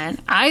 100%.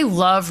 I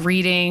love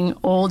reading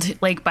old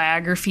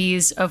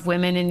biographies of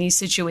women in these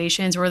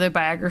situations where the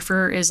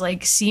biographer is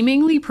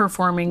seemingly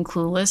performing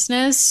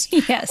cluelessness.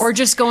 Yes. Or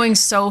just going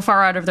so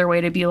far out of their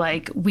way to be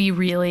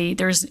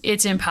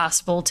it's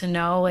impossible to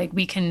know.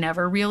 We can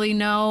never really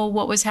know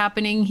what was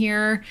happening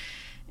here.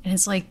 And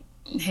it's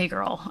hey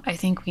girl, I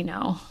think we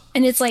know.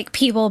 And it's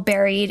people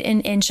buried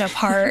an inch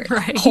apart,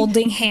 right,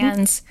 holding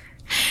hands.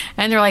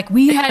 And they're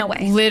we had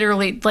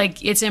literally,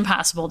 it's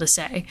impossible to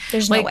say.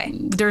 There's no way.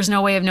 There's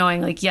no way of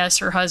knowing, yes,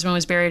 her husband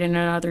was buried in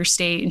another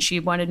state and she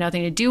wanted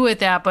nothing to do with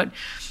that. But,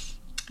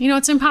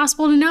 it's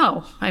impossible to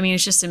know. I mean,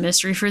 it's just a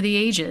mystery for the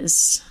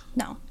ages.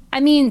 No. I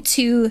mean,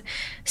 to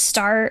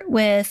start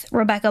with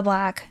Rebecca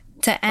Black,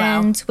 to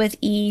end with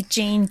E.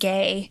 Jane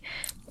Gay.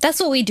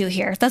 That's what we do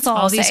here. That's all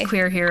I'll these say.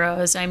 Queer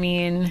heroes. I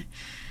mean,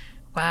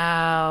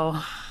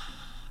 wow.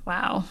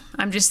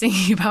 I'm just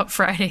thinking about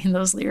Friday and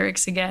those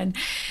lyrics again.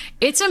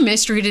 It's a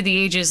mystery to the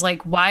ages.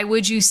 Why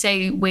would you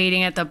say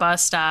waiting at the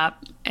bus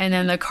stop and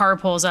then the car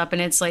pulls up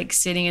and it's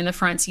sitting in the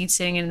front seat,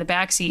 sitting in the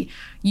back seat?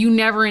 You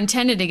never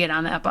intended to get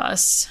on that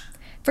bus.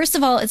 First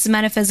of all, it's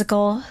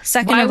metaphysical.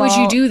 Second Why of all, would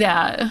you do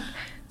that?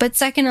 But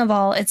second of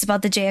all, it's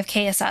about the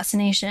JFK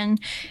assassination.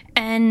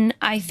 And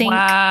I think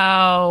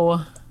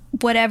wow,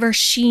 whatever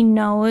she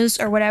knows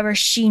or whatever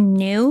she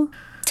knew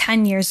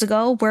 10 years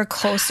ago, we're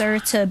closer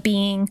to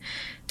being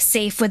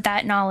safe with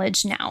that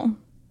knowledge now.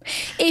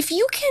 If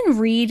you can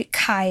read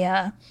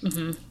Kaya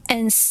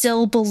and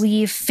still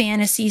believe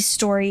fantasy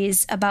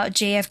stories about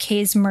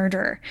JFK's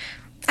murder,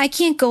 I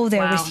can't go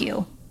there with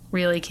you.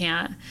 Really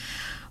can't.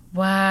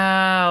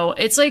 Wow.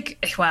 It's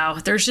like, wow,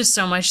 there's just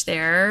so much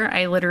there.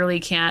 I literally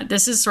can't.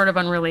 This is sort of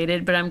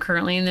unrelated, but I'm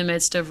currently in the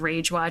midst of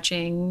rage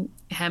watching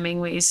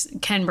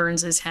Ken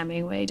Burns'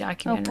 Hemingway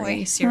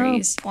documentary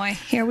series. Oh boy,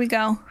 here we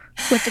go.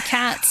 With the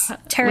cats,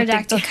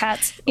 pterodactyl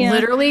cats. Yeah.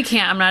 Literally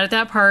can't. I'm not at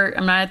that part.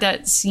 I'm not at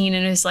that scene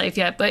in his life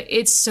yet, but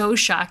it's so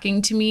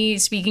shocking to me.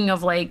 Speaking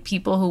of like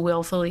people who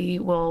willfully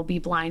will be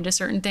blind to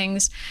certain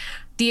things,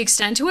 the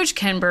extent to which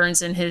Ken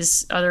Burns and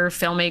his other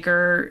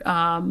filmmaker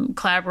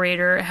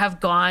collaborator have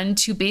gone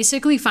to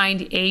basically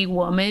find a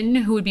woman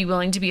who would be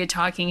willing to be a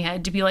talking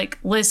head to be like,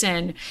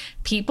 listen,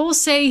 people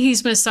say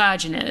he's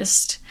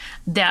misogynist.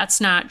 That's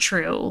not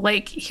true.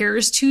 Like,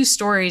 here's 2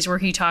 stories where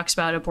he talks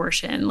about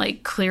abortion.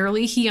 Like,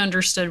 clearly he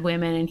understood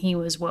women and he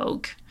was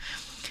woke.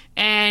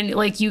 And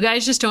like, you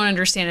guys just don't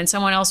understand. And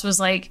someone else was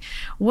like,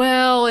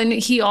 well, and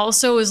he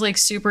also was like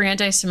super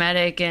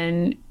anti-Semitic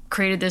and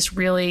created this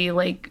really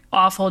like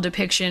awful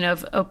depiction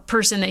of a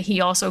person that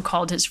he also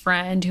called his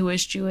friend who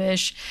was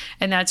Jewish.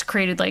 And that's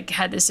created like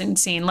had this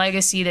insane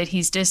legacy that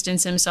he's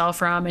distanced himself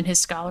from, and his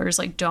scholars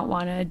like don't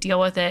want to deal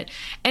with it.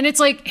 And it's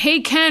like,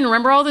 hey, Ken,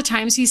 remember all the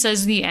times he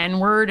says the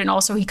N-word, and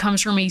also he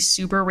comes from a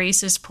super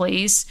racist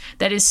place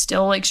that is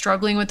still like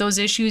struggling with those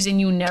issues, and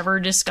you never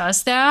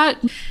discuss that?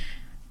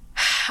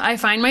 I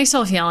find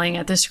myself yelling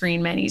at the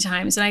screen many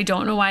times, and I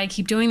don't know why I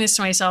keep doing this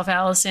to myself,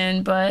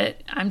 Allison,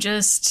 but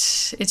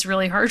it's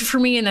really hard for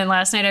me. And then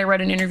last night I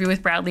read an interview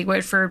with Bradley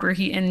Whitford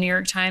in the New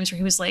York Times where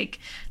he was like,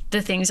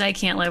 the things I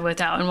can't live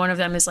without. And one of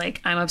them is like,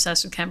 I'm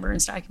obsessed with Ken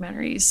Burns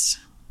documentaries.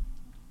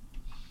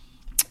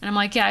 And I'm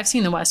like, yeah, I've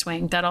seen The West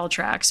Wing. That all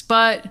tracks.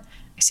 But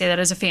I say that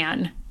as a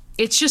fan.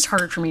 It's just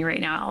hard for me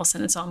right now,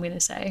 Allison. That's all I'm going to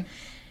say.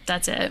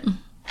 That's it.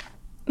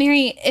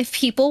 Mary, if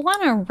people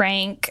want to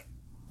rank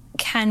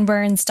Ken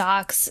Burns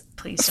docs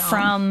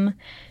from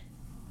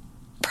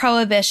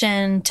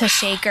Prohibition to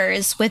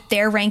Shakers with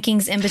their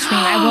rankings in between,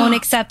 I won't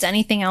accept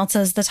anything else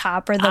as the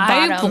top or the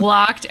bottom. I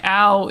blocked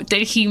out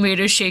that he made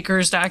a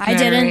Shakers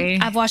documentary. I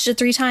didn't. I've watched it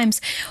 3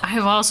 times. I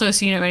have also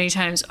seen it many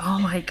times. Oh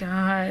my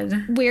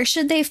God. Where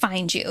should they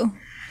find you?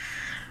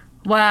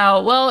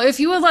 Wow. Well, if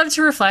you would love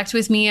to reflect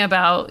with me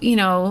about,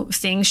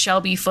 things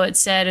Shelby Foote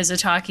said as a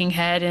talking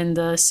head in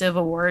the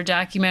Civil War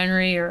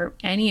documentary, or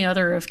any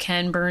other of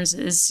Ken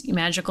Burns's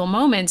magical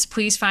moments,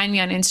 please find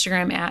me on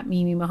Instagram at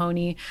Mimi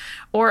Mahoney,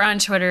 or on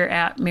Twitter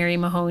at Mary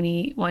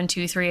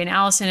Mahoney123. And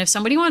Allison, if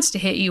somebody wants to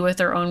hit you with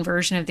their own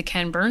version of the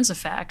Ken Burns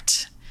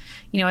effect,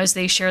 as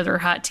they share their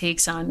hot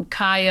takes on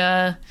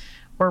Kaya,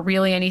 or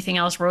really anything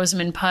else,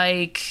 Rosamund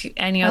Pike,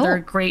 any other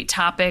great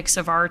topics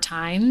of our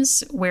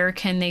times, where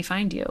can they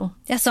find you?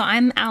 Yeah, so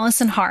I'm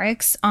Allison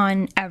Horrocks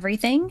on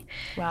everything.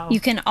 Wow. You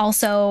can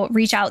also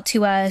reach out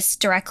to us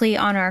directly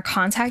on our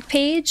contact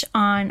page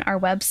on our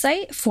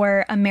website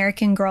for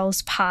American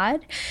Girls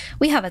Pod.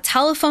 We have a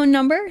telephone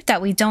number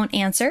that we don't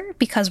answer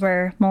because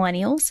we're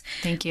millennials.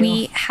 Thank you.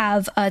 We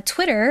have a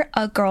Twitter,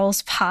 a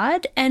Girls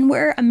Pod, and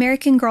we're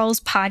American Girls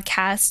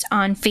Podcast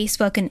on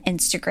Facebook and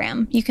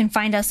Instagram. You can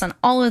find us on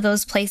all of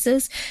those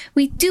places.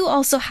 We do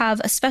also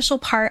have a special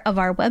part of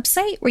our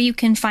website where you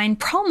can find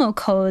promo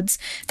codes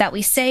that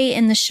we say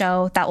in the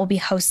show that will be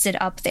hosted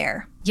up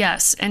there.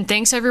 Yes. And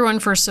thanks everyone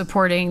for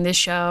supporting the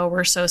show.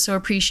 We're so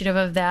appreciative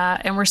of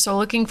that. And we're so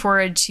looking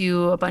forward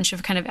to a bunch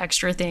of kind of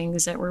extra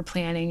things that we're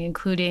planning,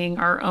 including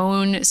our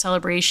own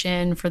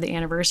celebration for the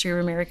anniversary of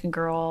American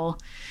Girl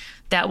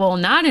that will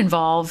not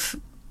involve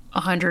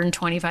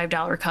 $125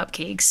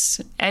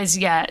 cupcakes as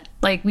yet.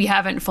 Like, we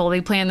haven't fully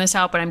planned this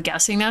out, but I'm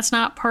guessing that's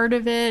not part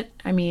of it.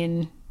 I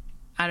mean,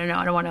 I don't know.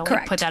 I don't want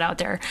to put that out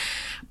there.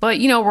 But,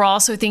 we're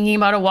also thinking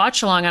about a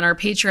watch along on our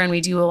Patreon.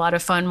 We do a lot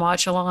of fun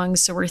watch alongs.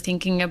 So we're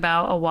thinking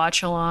about a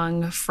watch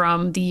along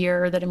from the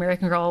year that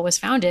American Girl was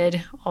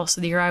founded,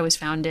 also the year I was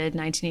founded,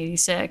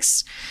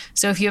 1986.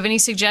 So if you have any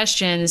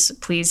suggestions,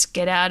 please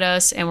get at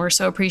us. And we're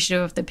so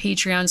appreciative of the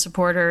Patreon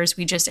supporters.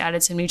 We just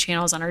added some new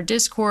channels on our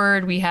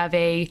Discord. We have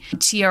a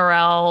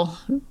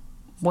TRL,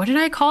 what did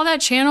I call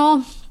that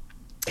channel?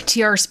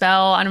 TR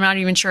Spell. I'm not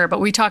even sure, but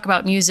we talk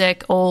about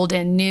music, old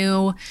and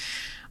new.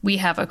 We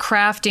have a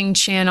crafting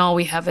channel.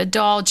 We have a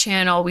doll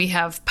channel. We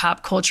have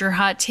pop culture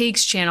hot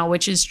takes channel,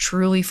 which is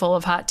truly full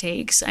of hot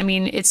takes. I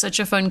mean, it's such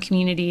a fun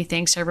community.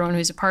 Thanks to everyone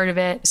who's a part of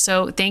it.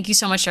 So thank you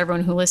so much to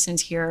everyone who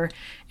listens here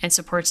and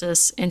supports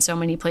us in so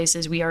many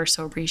places. We are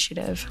so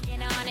appreciative.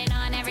 On and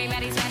on,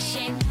 everybody's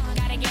rushing.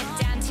 Gotta get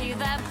down to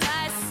the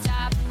bus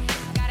stop.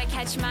 Gotta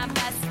catch my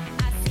bus.